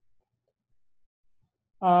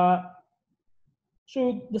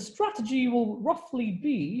 So the strategy will roughly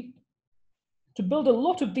be to build a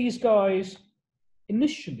lot of these guys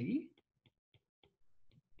initially.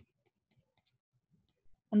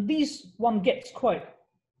 And these one gets quite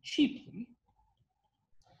cheaply.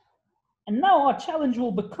 And now our challenge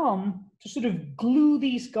will become to sort of glue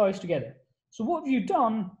these guys together. So what have you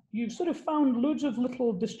done? You've sort of found loads of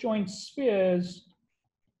little disjoint spheres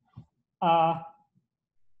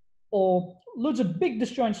or loads of big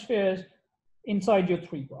disjoint spheres inside your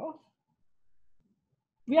 3 graph.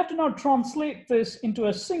 We have to now translate this into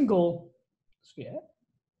a single sphere,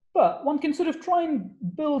 but one can sort of try and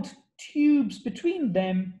build tubes between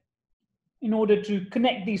them in order to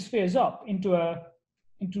connect these spheres up into a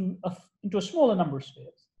smaller number of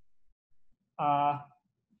spheres.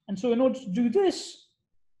 And so in order to do this,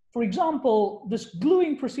 for example, this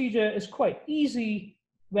gluing procedure is quite easy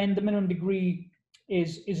when the minimum degree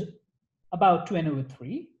is about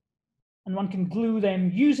 2n/3, and one can glue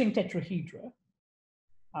them using tetrahedra.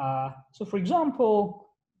 So for example,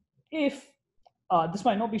 if this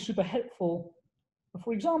might not be super helpful, but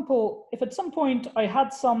for example, if at some point I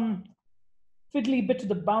had some fiddly bit of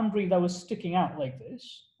the boundary that was sticking out like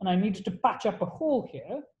this, and I needed to patch up a hole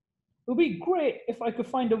here, it would be great if I could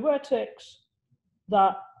find a vertex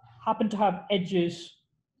that happened to have edges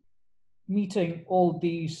meeting all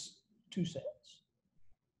these 2 sets.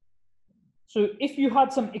 So if you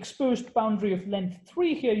had some exposed boundary of length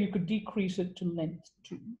 3 here, you could decrease it to length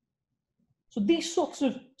 2. So these sorts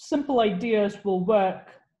of simple ideas will work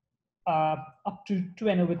up to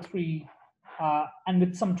 2n/3, and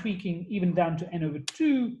with some tweaking even down to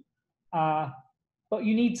n/2. But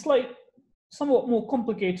you need somewhat more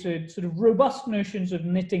complicated, sort of robust notions of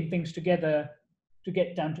knitting things together to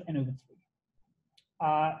get down to n/3.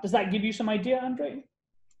 Does that give you some idea, Andre?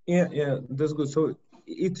 Yeah, that's good. So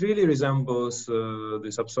it really resembles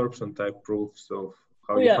this absorption type proofs of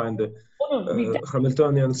how you find the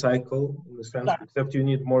Hamiltonian cycle in a sense, exactly. Except you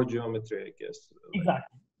need more geometry, I guess.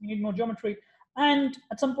 Exactly, you need more geometry. And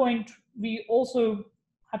at some point, we also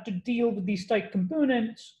have to deal with these tight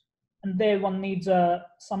components, and there one needs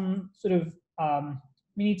some sort of,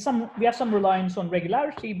 we have some reliance on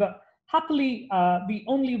regularity, but happily, we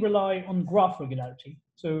only rely on graph regularity.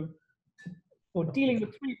 So for dealing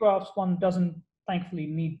with 3 graphs, one doesn't thankfully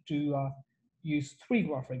need to use 3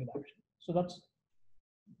 graph regularity. So that's.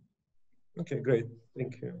 Okay, great.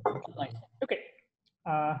 Thank you. Nice. Okay.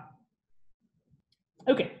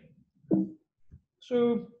 Okay.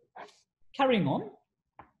 So carrying on,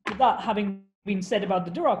 with that having been said about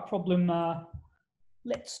the Dirac problem,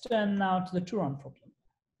 let's turn now to the Turan problem.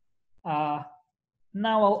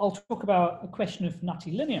 Now I'll talk about a question of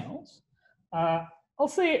nutty lineals.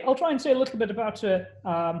 I'll try and say a little bit about it,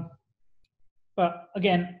 but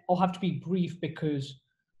again, I'll have to be brief because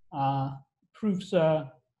proofs are,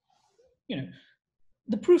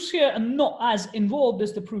 the proofs here are not as involved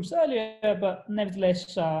as the proofs earlier, but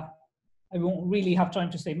nevertheless, I won't really have time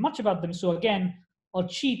to say much about them. So again, I'll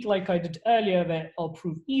cheat like I did earlier, that I'll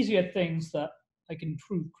prove easier things that I can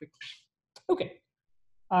prove quickly. Okay,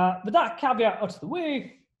 with that caveat out of the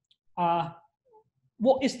way,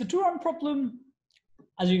 what is the Turan problem?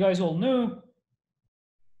 As you guys all know,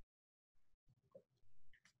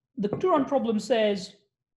 the Turan problem says,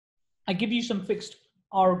 I give you some fixed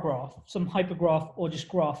R graph, some hypergraph or just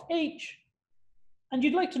graph H, and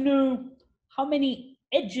you'd like to know how many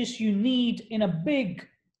edges you need in a big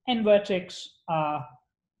n-vertex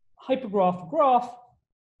hypergraph graph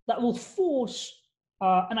that will force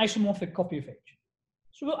an isomorphic copy of H.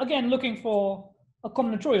 So again, looking for a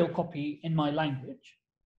combinatorial copy in my language.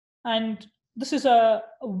 And this is a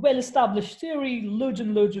well-established theory. Loads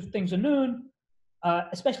and loads of things are known,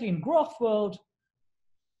 especially in graph world,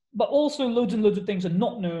 but also loads and loads of things are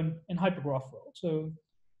not known in hypergraph world. So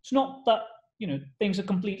it's not that things are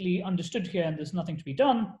completely understood here and there's nothing to be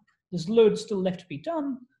done. There's loads still left to be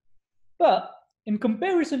done. But in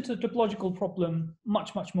comparison to the topological problem,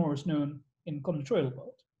 much, much more is known in combinatorial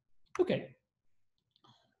world. Okay.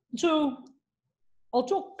 So I'll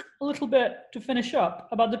talk a little bit to finish up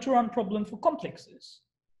about the Turan problem for complexes.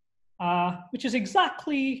 which is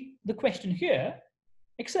exactly the question here,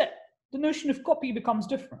 except the notion of copy becomes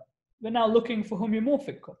different. We're now looking for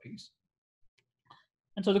homeomorphic copies.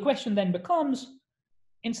 And so the question then becomes,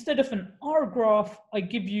 instead of an R graph, I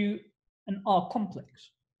give you an R complex.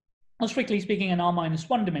 Or strictly speaking, an R minus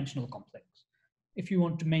one dimensional complex, if you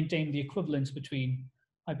want to maintain the equivalence between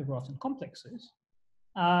hypergraphs and complexes.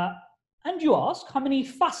 And you ask how many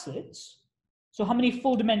facets, so how many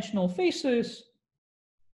four-dimensional faces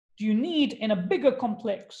do you need in a bigger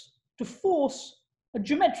complex to force a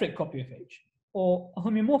geometric copy of H or a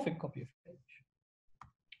homeomorphic copy of H?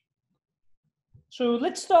 So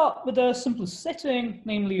let's start with the simplest setting,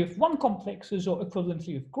 namely of one complexes or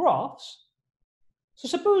equivalently of graphs. So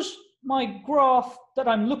suppose my graph that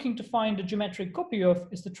I'm looking to find a geometric copy of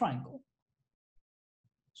is the triangle.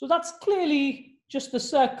 So that's clearly just the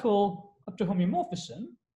circle up to homeomorphism,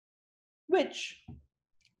 which,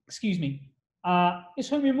 excuse me, is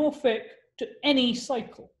homeomorphic to any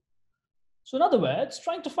cycle. So in other words,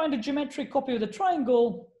 trying to find a geometric copy of the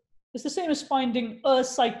triangle is the same as finding a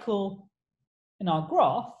cycle in our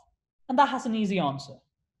graph, and that has an easy answer.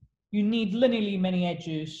 You need linearly many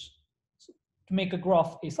edges to make a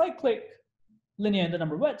graph acyclic, linear in the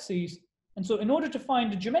number of vertices. And so in order to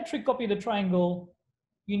find a geometric copy of the triangle,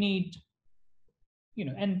 you need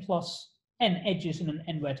n plus n edges in an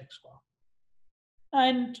n vertex graph.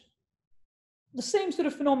 And the same sort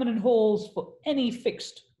of phenomenon holds for any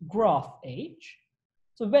fixed graph H.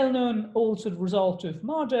 It's a well-known old sort of result of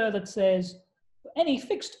Marder that says for any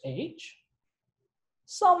fixed H,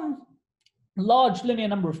 some large linear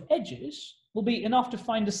number of edges will be enough to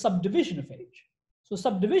find a subdivision of H. So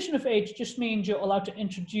subdivision of H just means you're allowed to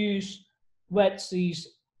introduce vertices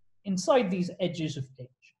inside these edges of H.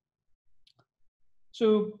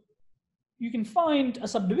 So you can find a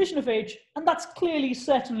subdivision of H, and that's clearly,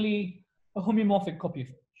 certainly a homeomorphic copy of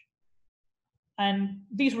H. And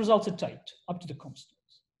these results are tight up to the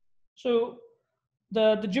constants. So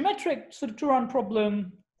the geometric sort of Turan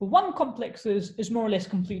problem for one complexes is more or less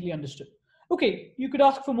completely understood. Okay, you could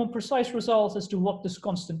ask for more precise results as to what this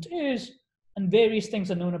constant is, and various things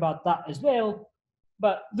are known about that as well,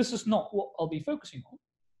 but this is not what I'll be focusing on.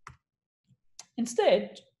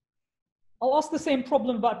 Instead, I'll ask the same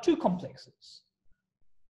problem about two complexes.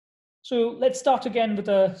 So let's start again with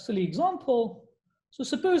a silly example. So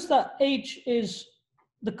suppose that H is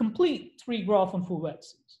the complete three graph on four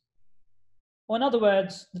vertices, or in other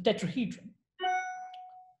words, the tetrahedron.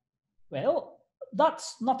 Well,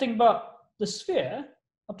 that's nothing but the sphere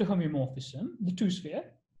up to homeomorphism, the two sphere,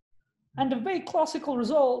 and a very classical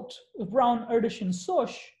result of Brown, Erdős, and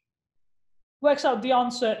Sosch works out the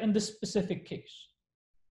answer in this specific case.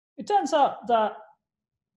 It turns out that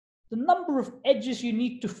the number of edges you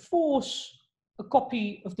need to force a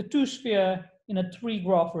copy of the two sphere in a three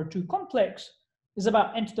graph or a two complex is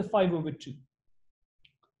about n to the 5 over 2.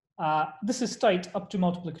 This is tight up to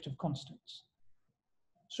multiplicative constants.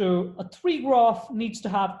 So a three graph needs to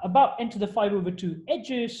have about n to the 5 over 2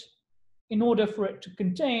 edges in order for it to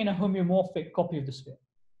contain a homeomorphic copy of the sphere.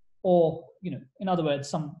 Or, in other words,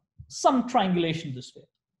 some triangulation of the sphere.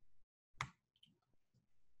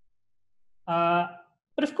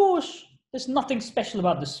 But of course, there's nothing special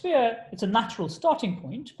about the sphere. It's a natural starting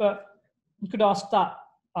point, but you could ask that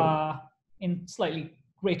in slightly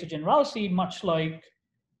greater generality, much like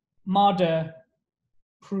Marder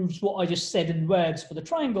proves what I just said in words for the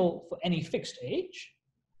triangle for any fixed H.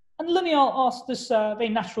 And linear asks this very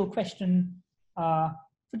natural question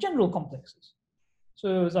for general complexes.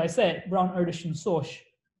 So as I said, Brown, Erdős, and Sosch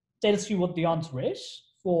tells you what the answer is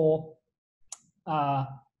for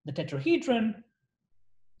the tetrahedron.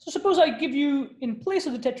 So suppose I give you, in place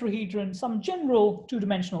of the tetrahedron, some general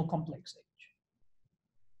two-dimensional complex H.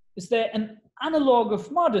 Is there an analog of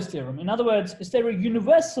Marder's theorem? In other words, is there a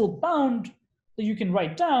universal bound that you can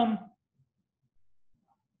write down,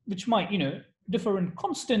 which might, differ in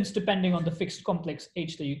constants depending on the fixed complex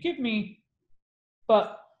H that you give me,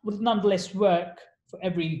 but would nonetheless work for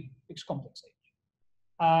every fixed complex H?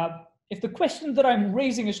 If the question that I'm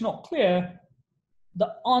raising is not clear,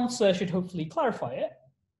 the answer should hopefully clarify it.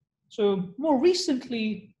 So more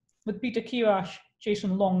recently, with Peter Kiwash,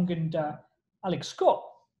 Jason Long, and Alex Scott,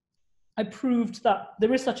 I proved that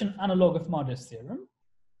there is such an analog of Marder's theorem.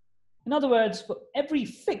 In other words, for every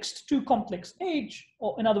fixed two complex H,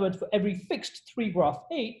 or in other words, for every fixed three graph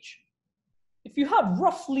H, if you have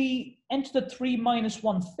roughly n to the 3 minus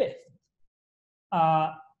 1/5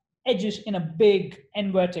 edges in a big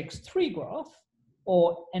n vertex 3 graph,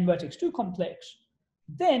 or n vertex 2 complex,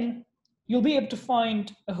 then you'll be able to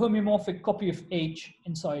find a homeomorphic copy of H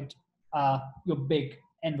inside your big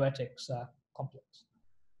n vertex complex.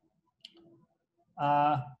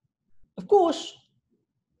 Of course,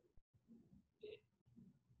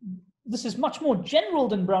 this is much more general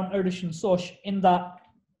than Brown, Erdős, and Soch in that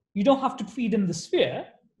you don't have to feed in the sphere.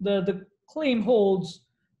 The claim holds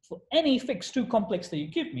for any fixed 2 complex that you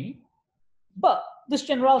give me, but this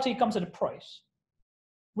generality comes at a price.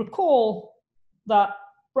 Recall that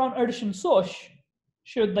Brown, Erdős, and Soch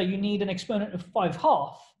showed that you need an exponent of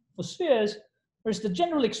 5/2 for spheres, whereas the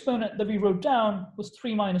general exponent that we wrote down was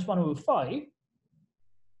 3 minus 1 over 5.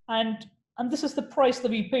 And this is the price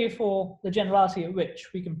that we pay for the generality at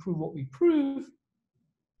which we can prove what we prove.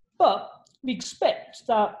 But we expect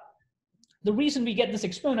that the reason we get this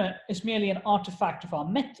exponent is merely an artifact of our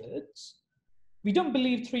methods. We don't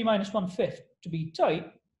believe 3 minus 1/5 to be tight,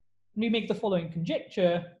 and we make the following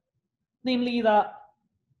conjecture, namely that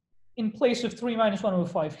in place of 3 minus 1 over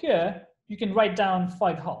 5 here, you can write down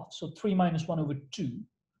 5/2, so 3 minus 1 over 2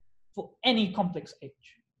 for any complex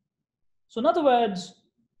h. So in other words,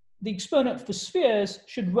 the exponent for spheres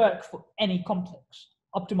should work for any complex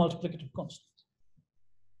up to multiplicative constant.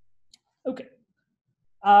 Okay.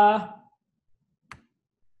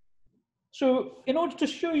 So in order to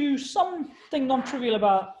show you something non-trivial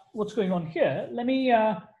about what's going on here, let me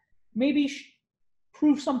maybe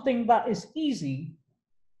prove something that is easy.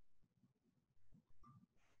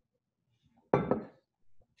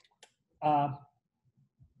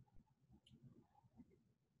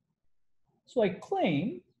 So I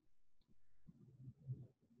claim,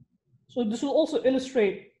 so this will also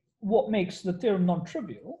illustrate what makes the theorem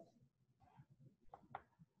non-trivial.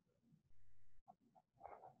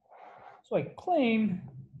 So I claim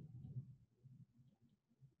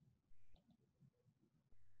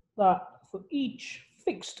that for each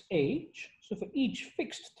fixed h, so for each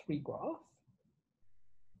fixed 3 graph,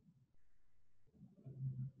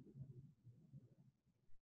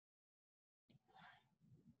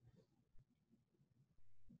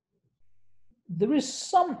 there is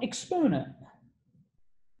some exponent,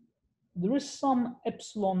 there is some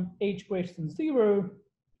epsilon h greater than 0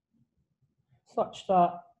 such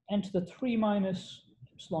that n to the 3 minus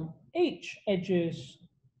epsilon h edges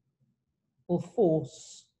will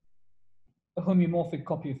force a homeomorphic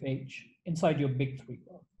copy of h inside your big 3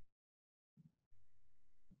 graph.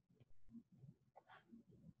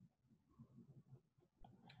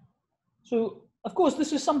 So, of course,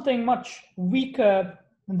 this is something much weaker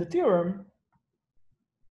than the theorem.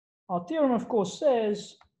 Our theorem, of course,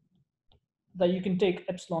 says that you can take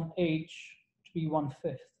epsilon h to be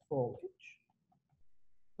 1/5 for all h.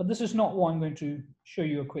 But this is not what I'm going to show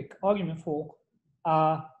you a quick argument for.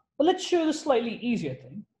 But let's show the slightly easier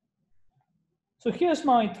thing. So here's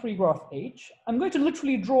my 3 graph h. I'm going to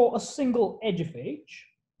literally draw a single edge of h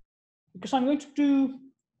because I'm going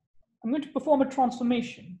to perform a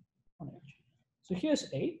transformation on h. So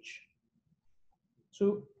here's h.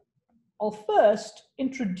 So I'll first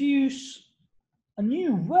introduce a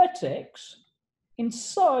new vertex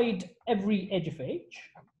inside every edge of h.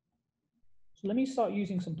 So let me start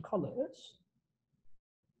using some colors.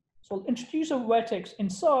 So I'll introduce a vertex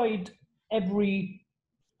inside every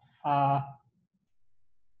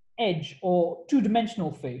edge or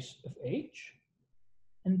 2-dimensional face of h.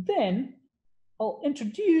 And then I'll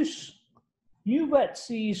introduce new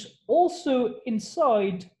vertices also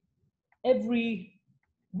inside every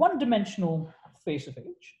 1-dimensional face of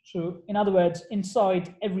h. So in other words,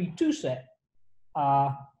 inside every 2-set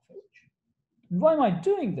of h. And why am I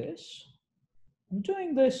doing this? I'm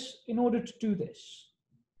doing this in order to do this.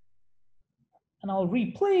 And I'll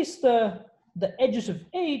replace the edges of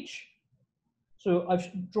h. So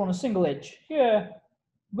I've drawn a single edge here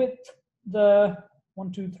with the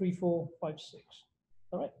 1, 2, 3, 4, 5, 6.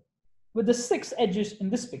 All right, with the 6 edges in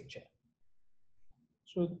this picture.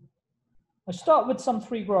 So I start with some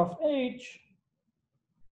 3 graph h,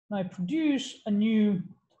 and I produce a new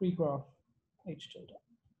 3 graph h tilde.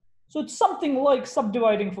 So it's something like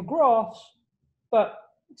subdividing for graphs, but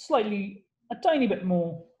slightly, a tiny bit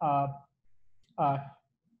more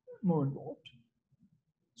involved.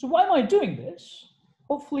 So why am I doing this?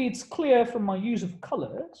 Hopefully it's clear from my use of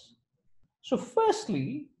colors. So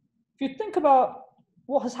firstly, if you think about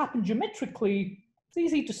what has happened geometrically, it's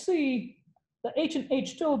easy to see that h and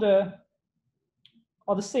h tilde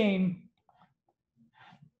are the same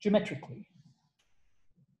geometrically,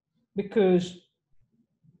 because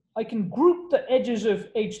I can group the edges of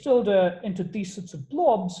h tilde into these sorts of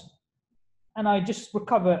blobs, and I just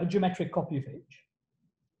recover a geometric copy of h.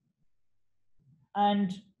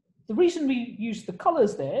 And the reason we use the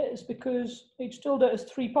colors there is because h tilde is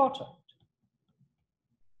 3-parter.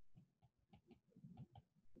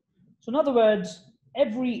 So in other words,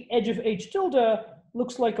 every edge of h tilde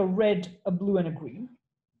looks like a red, a blue, and a green.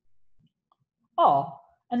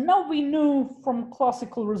 And now we know from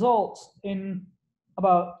classical results in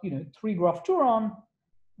about 3-graph Turan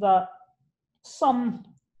that some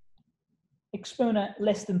exponent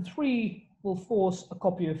less than 3 will force a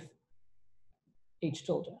copy of H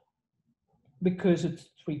tilde because it's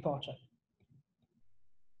 3-parter.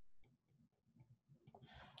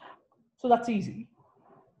 So that's easy.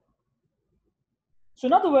 So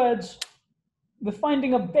in other words, we're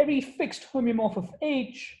finding a very fixed homeomorph of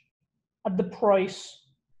H at the price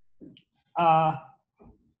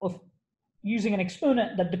of using an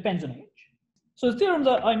exponent that depends on H. So the theorem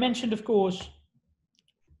that I mentioned, of course,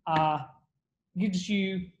 gives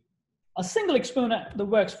you a single exponent that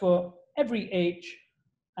works for every H,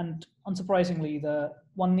 and unsurprisingly,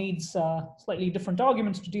 one needs slightly different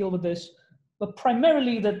arguments to deal with this, but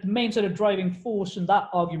primarily the main sort of driving force in that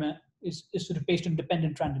argument is sort of based on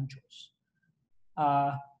dependent random choice.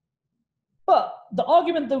 But the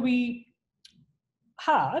argument that we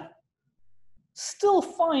had still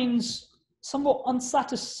finds somewhat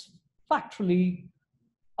unsatisfactorily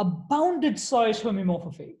a bounded size homeomorph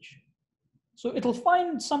of H. So it'll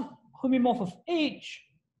find some homeomorph of H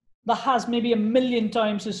that has maybe 1,000,000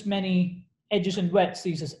 times as many edges and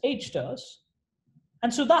vertices as H does.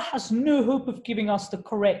 And so that has no hope of giving us the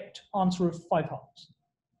correct answer of 5/2.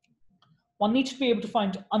 One needs to be able to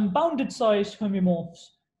find unbounded size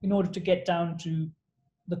homeomorphs in order to get down to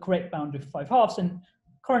the correct bound of 5/2, and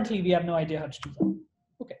currently we have no idea how to do that.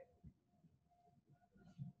 Okay.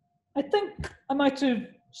 I think I might have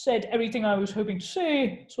said everything I was hoping to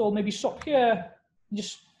say, so I'll maybe stop here and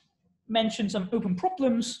just mention some open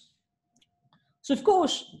problems. So of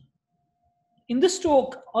course, in this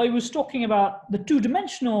talk, I was talking about the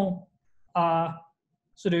two-dimensional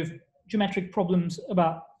sort of geometric problems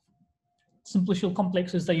about simplicial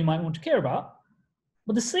complexes that you might want to care about.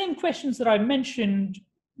 But the same questions that I mentioned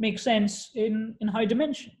make sense in high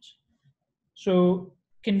dimensions. So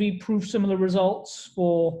can we prove similar results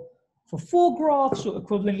for 4 graphs, or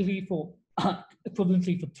equivalently for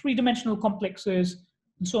 3-dimensional complexes,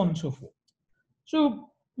 and so on and so forth? So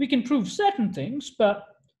we can prove certain things, but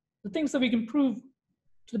the things that we can prove,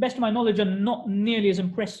 to the best of my knowledge, are not nearly as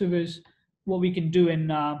impressive as what we can do in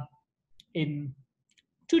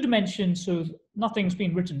 2 dimensions, so nothing's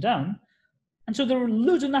been written down. And so there are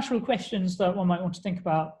loads of natural questions that one might want to think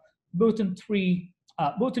about, both in 2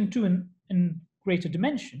 and greater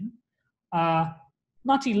dimension.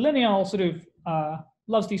 Nati Lineal sort of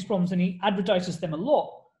loves these problems, and he advertises them a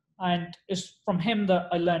lot. And it's from him that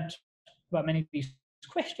I learned about many of these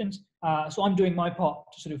questions. So I'm doing my part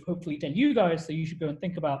to sort of hopefully tell you guys that you should go and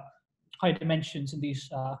think about high dimensions in these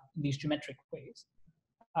geometric ways.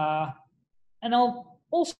 And I'll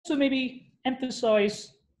also maybe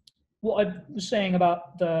emphasize what I was saying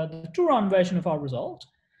about the Turan version of our result,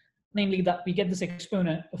 namely that we get this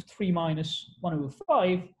exponent of 3 minus 1 over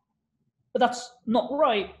 5, but that's not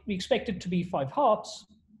right. We expect it to be 5/2.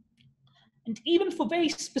 And even for very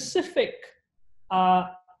specific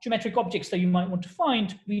geometric objects that you might want to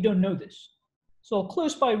find, we don't know this. So I'll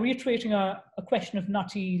close by reiterating a question of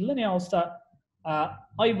Nati Lineal's that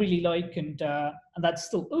I really like, and that's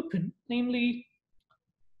still open, namely,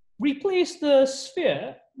 replace the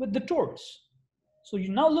sphere with the torus. So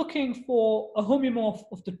you're now looking for a homeomorph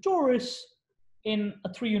of the torus in a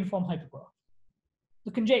 3-uniform hypergraph.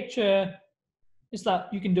 The conjecture is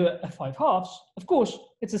that you can do it at 5/2. Of course,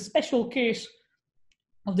 it's a special case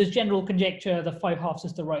of this general conjecture that 5/2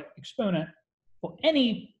 is the right exponent for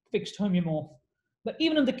any fixed homeomorph. But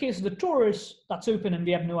even in the case of the torus, that's open and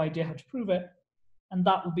we have no idea how to prove it. And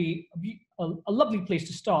that would be a lovely place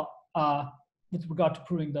to start with regard to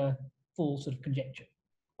proving the full sort of conjecture.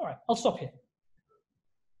 All right, I'll stop here.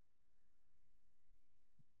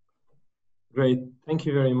 Great, thank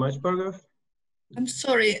you very much, Bhargav. I'm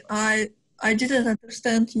sorry, I didn't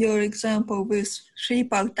understand your example with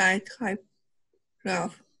 3-partite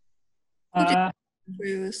hypergraph.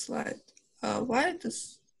 Previous slide. Why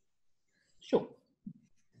this? Sure.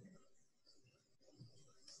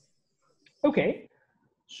 Okay,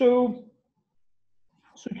 so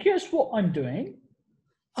here's what I'm doing.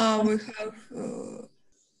 We have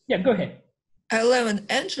yeah, go ahead. 11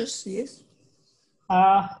 edges, yes.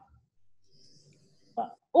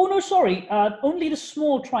 Oh no, sorry. Only the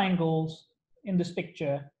small triangles in this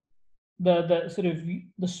picture, the sort of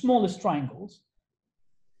the smallest triangles,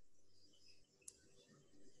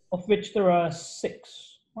 of which there are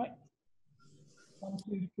 6, right? 1,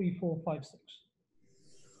 2, 3, 4, 5, 6.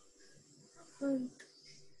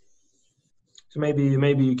 So maybe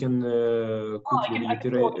you can quickly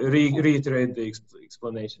reiterate the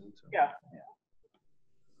explanation. Yeah.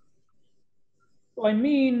 So I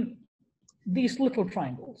mean these little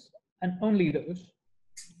triangles and only those.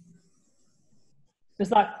 Does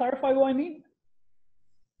that clarify what I mean?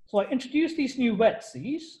 So I introduce these new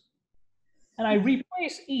vertices and I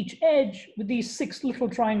replace each edge with these 6 little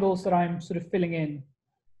triangles that I'm sort of filling in.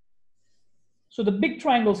 So the big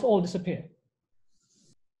triangles all disappear.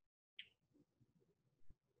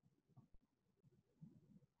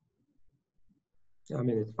 I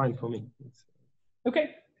mean, it's fine for me. It's,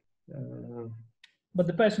 Okay. But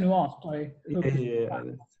the person who asked, I hope yeah.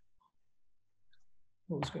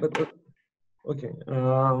 what was good. But okay.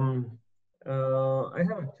 I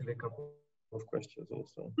have actually a couple of questions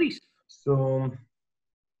also. Please. So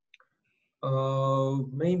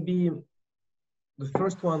maybe the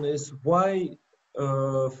first one is why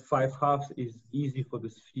 5/2 is easy for the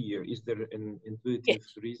sphere. Is there an intuitive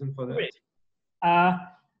reason for that?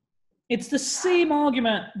 It's the same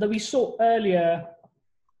argument that we saw earlier.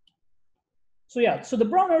 So yeah, so the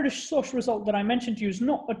Brown-Erdos source result that I mentioned to you is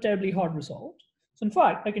not a terribly hard result. So in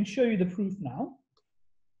fact, I can show you the proof now.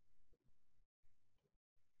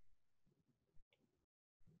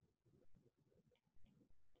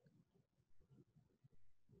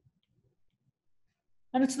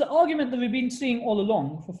 And it's the argument that we've been seeing all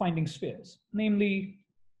along for finding spheres, namely,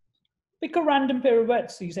 pick a random pair of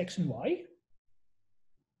vertices x and y,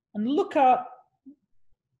 and look at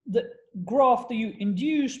the graph that you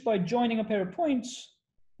induce by joining a pair of points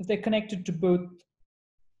if they're connected to both,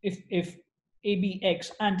 if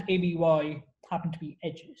ABX and ABY happen to be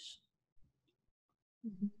edges.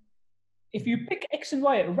 If you pick x and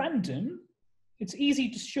y at random, it's easy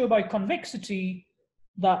to show by convexity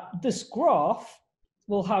that this graph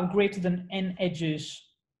will have greater than n edges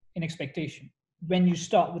in expectation when you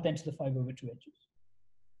start with n to the 5/2 edges.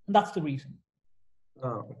 And that's the reason.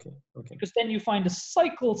 Oh, okay, okay. Because then you find a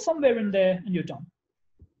cycle somewhere in there and you're done.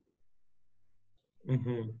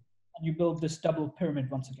 And you build this double pyramid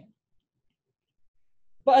once again.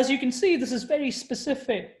 But as you can see, this is very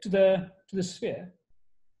specific to the sphere.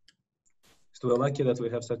 So we're lucky that we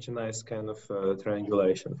have such a nice kind of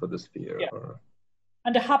triangulation for the sphere. Yeah. Or...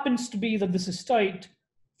 And it happens to be that this is tight.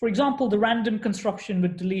 For example, the random construction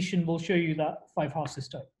with deletion will show you that 5/2 is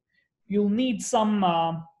tight. You'll need some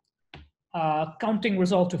counting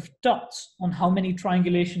result of dots on how many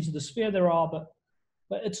triangulations of the sphere there are,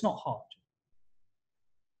 but it's not hard.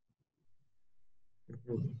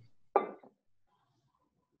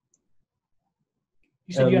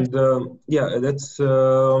 You said and yeah,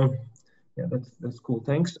 that's cool.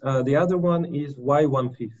 Thanks. The other one is why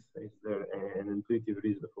 1/5? Is there an intuitive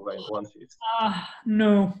reason for why 1/5?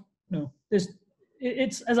 No.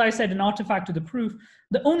 It's, as I said, an artifact of the proof.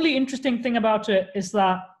 The only interesting thing about it is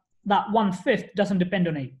that 1/5 doesn't depend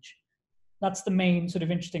on age. That's the main sort of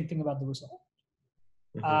interesting thing about the result.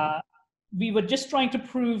 We were just trying to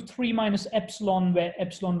prove 3 minus epsilon, where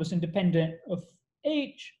epsilon was independent of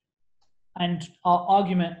age, and our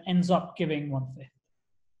argument ends up giving 1/5.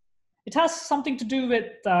 It has something to do with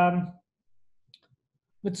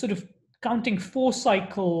sort of counting 4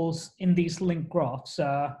 cycles in these linked graphs.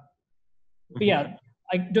 But yeah,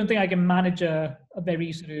 I don't think I can manage a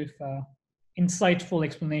very sort of insightful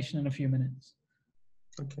explanation in a few minutes.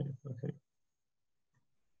 Okay.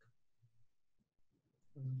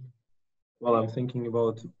 Well, I'm thinking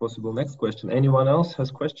about possible next question. Anyone else has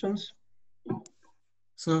questions?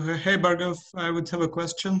 So, hey, Bhargav, I would have a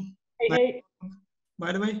question. Hey.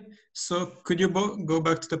 By the way, so could you go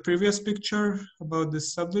back to the previous picture about this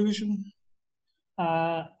subdivision?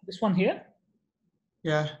 This one here?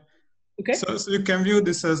 Yeah. Okay. So you can view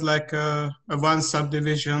this as like a one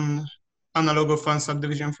subdivision, analog of one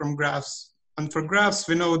subdivision from graphs. And for graphs,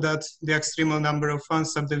 we know that the extremal number of one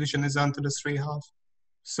subdivision is onto the 3/2.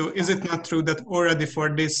 So is it not true that already for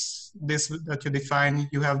this that you define,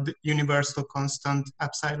 you have the universal constant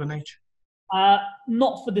epsilon h?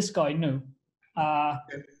 Not for this guy, no.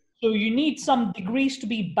 Okay. So you need some degrees to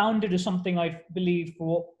be bounded or something, I believe,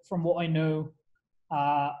 from what I know.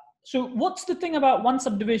 So what's the thing about one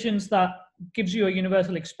subdivisions that gives you a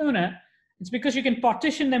universal exponent? It's because you can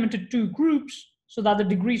partition them into 2 groups so that the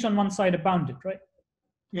degrees on one side are bounded, right?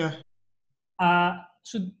 Yeah.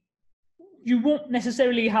 So you won't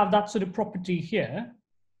necessarily have that sort of property here.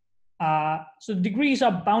 So degrees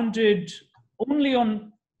are bounded only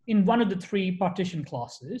in one of the 3 partition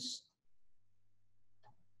classes.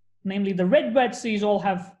 Namely, the red vertices all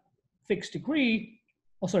have fixed degree,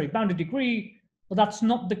 bounded degree, but that's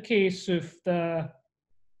not the case of the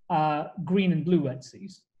green and blue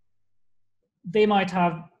vertices. They might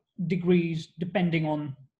have degrees depending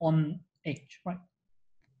on h, right?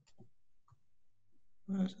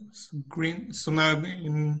 So green. So now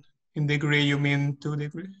In degree, you mean 2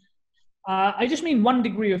 degrees? I just mean 1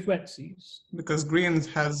 degree of vertices. Because green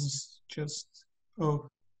has just, oh.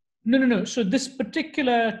 No. So this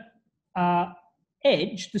particular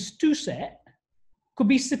edge, this 2 set, could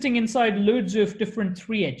be sitting inside loads of different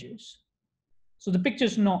 3 edges. So the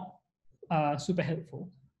picture's not super helpful.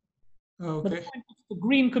 Okay. But the point is the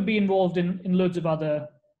green could be involved in loads of other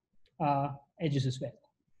edges as well.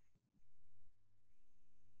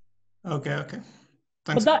 Okay.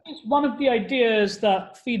 Thanks. But that is one of the ideas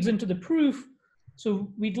that feeds into the proof.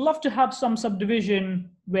 So we'd love to have some subdivision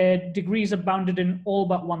where degrees are bounded in all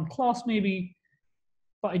but one class maybe,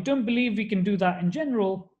 but I don't believe we can do that in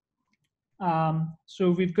general. So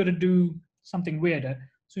we've got to do something weirder.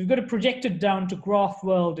 So we've got to project it down to graph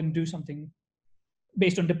world and do something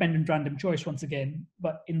based on dependent random choice once again,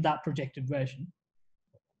 but in that projected version.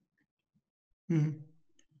 Mm-hmm.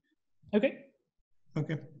 Okay.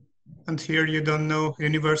 And here you don't know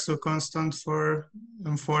universal constant for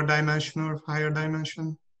 4-dimension or higher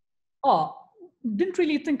dimension? Didn't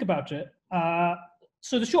really think about it.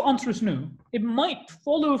 So the short answer is no. It might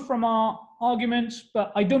follow from our arguments,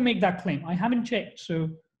 but I don't make that claim. I haven't checked. So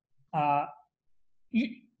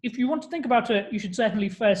if you want to think about it, you should certainly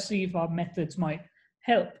first see if our methods might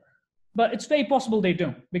help. But it's very possible they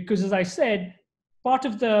don't, because as I said, part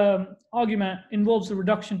of the argument involves the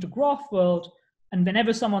reduction to graph world. And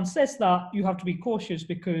whenever someone says that, you have to be cautious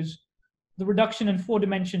because the reduction in 4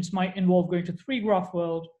 dimensions might involve going to 3 graph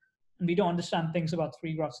world. And we don't understand things about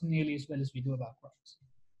 3 graphs nearly as well as we do about graphs.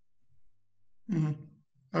 Mm-hmm.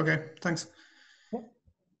 Okay, thanks.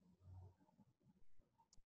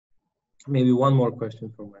 Maybe one more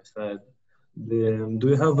question from my side. Do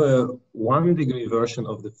you have a 1 degree version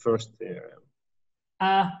of the first theorem?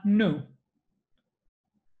 No.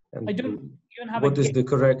 And I don't even have what is the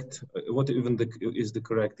correct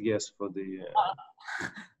guess for the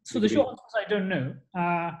so the short answer is I don't know.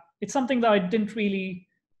 It's something that I didn't really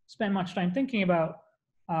spend much time thinking about.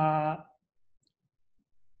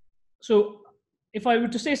 So if I were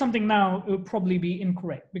to say something now, it would probably be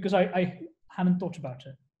incorrect because I haven't thought about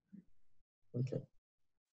it. Okay.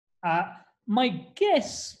 My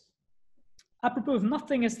guess, apropos of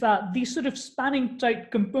nothing, is that these sort of spanning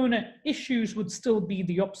type component issues would still be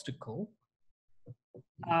the obstacle.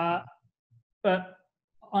 But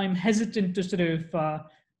I'm hesitant to sort of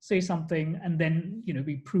say something and then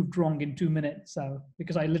be proved wrong in 2 minutes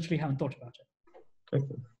because I literally haven't thought about it.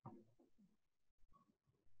 Okay.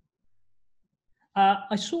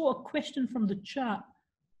 I saw a question from the chat.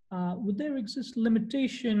 Would there exist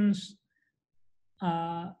limitations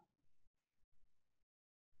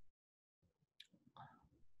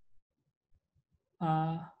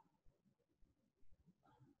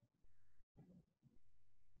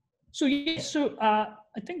so yes, so I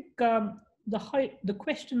think the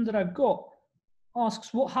question that I've got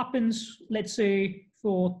asks what happens, let's say,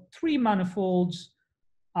 for 3 manifolds,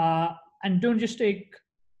 and don't just take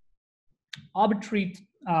arbitrary,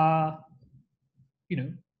 3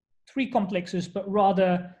 complexes, but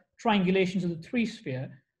rather triangulations of the 3 sphere.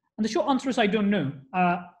 And the short answer is I don't know.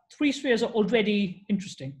 3 spheres are already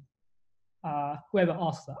interesting. Whoever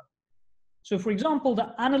asked that. So for example,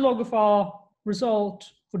 the analog of our result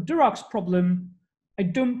for Dirac's problem,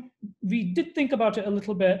 we did think about it a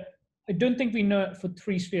little bit. I don't think we know it for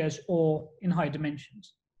 3 spheres or in high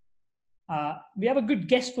dimensions. We have a good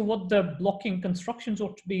guess for what the blocking constructions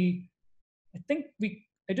ought to be. I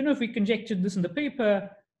don't know if we conjectured this in the paper,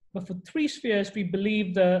 but for 3 spheres, we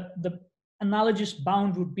believe the analogous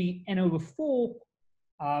bound would be n/4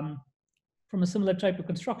 from a similar type of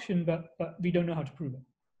construction, but we don't know how to prove it.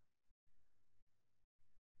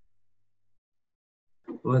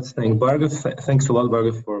 Let's thank Bhargav. Thanks a lot,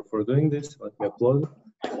 Bhargav, for doing this. Let me applaud.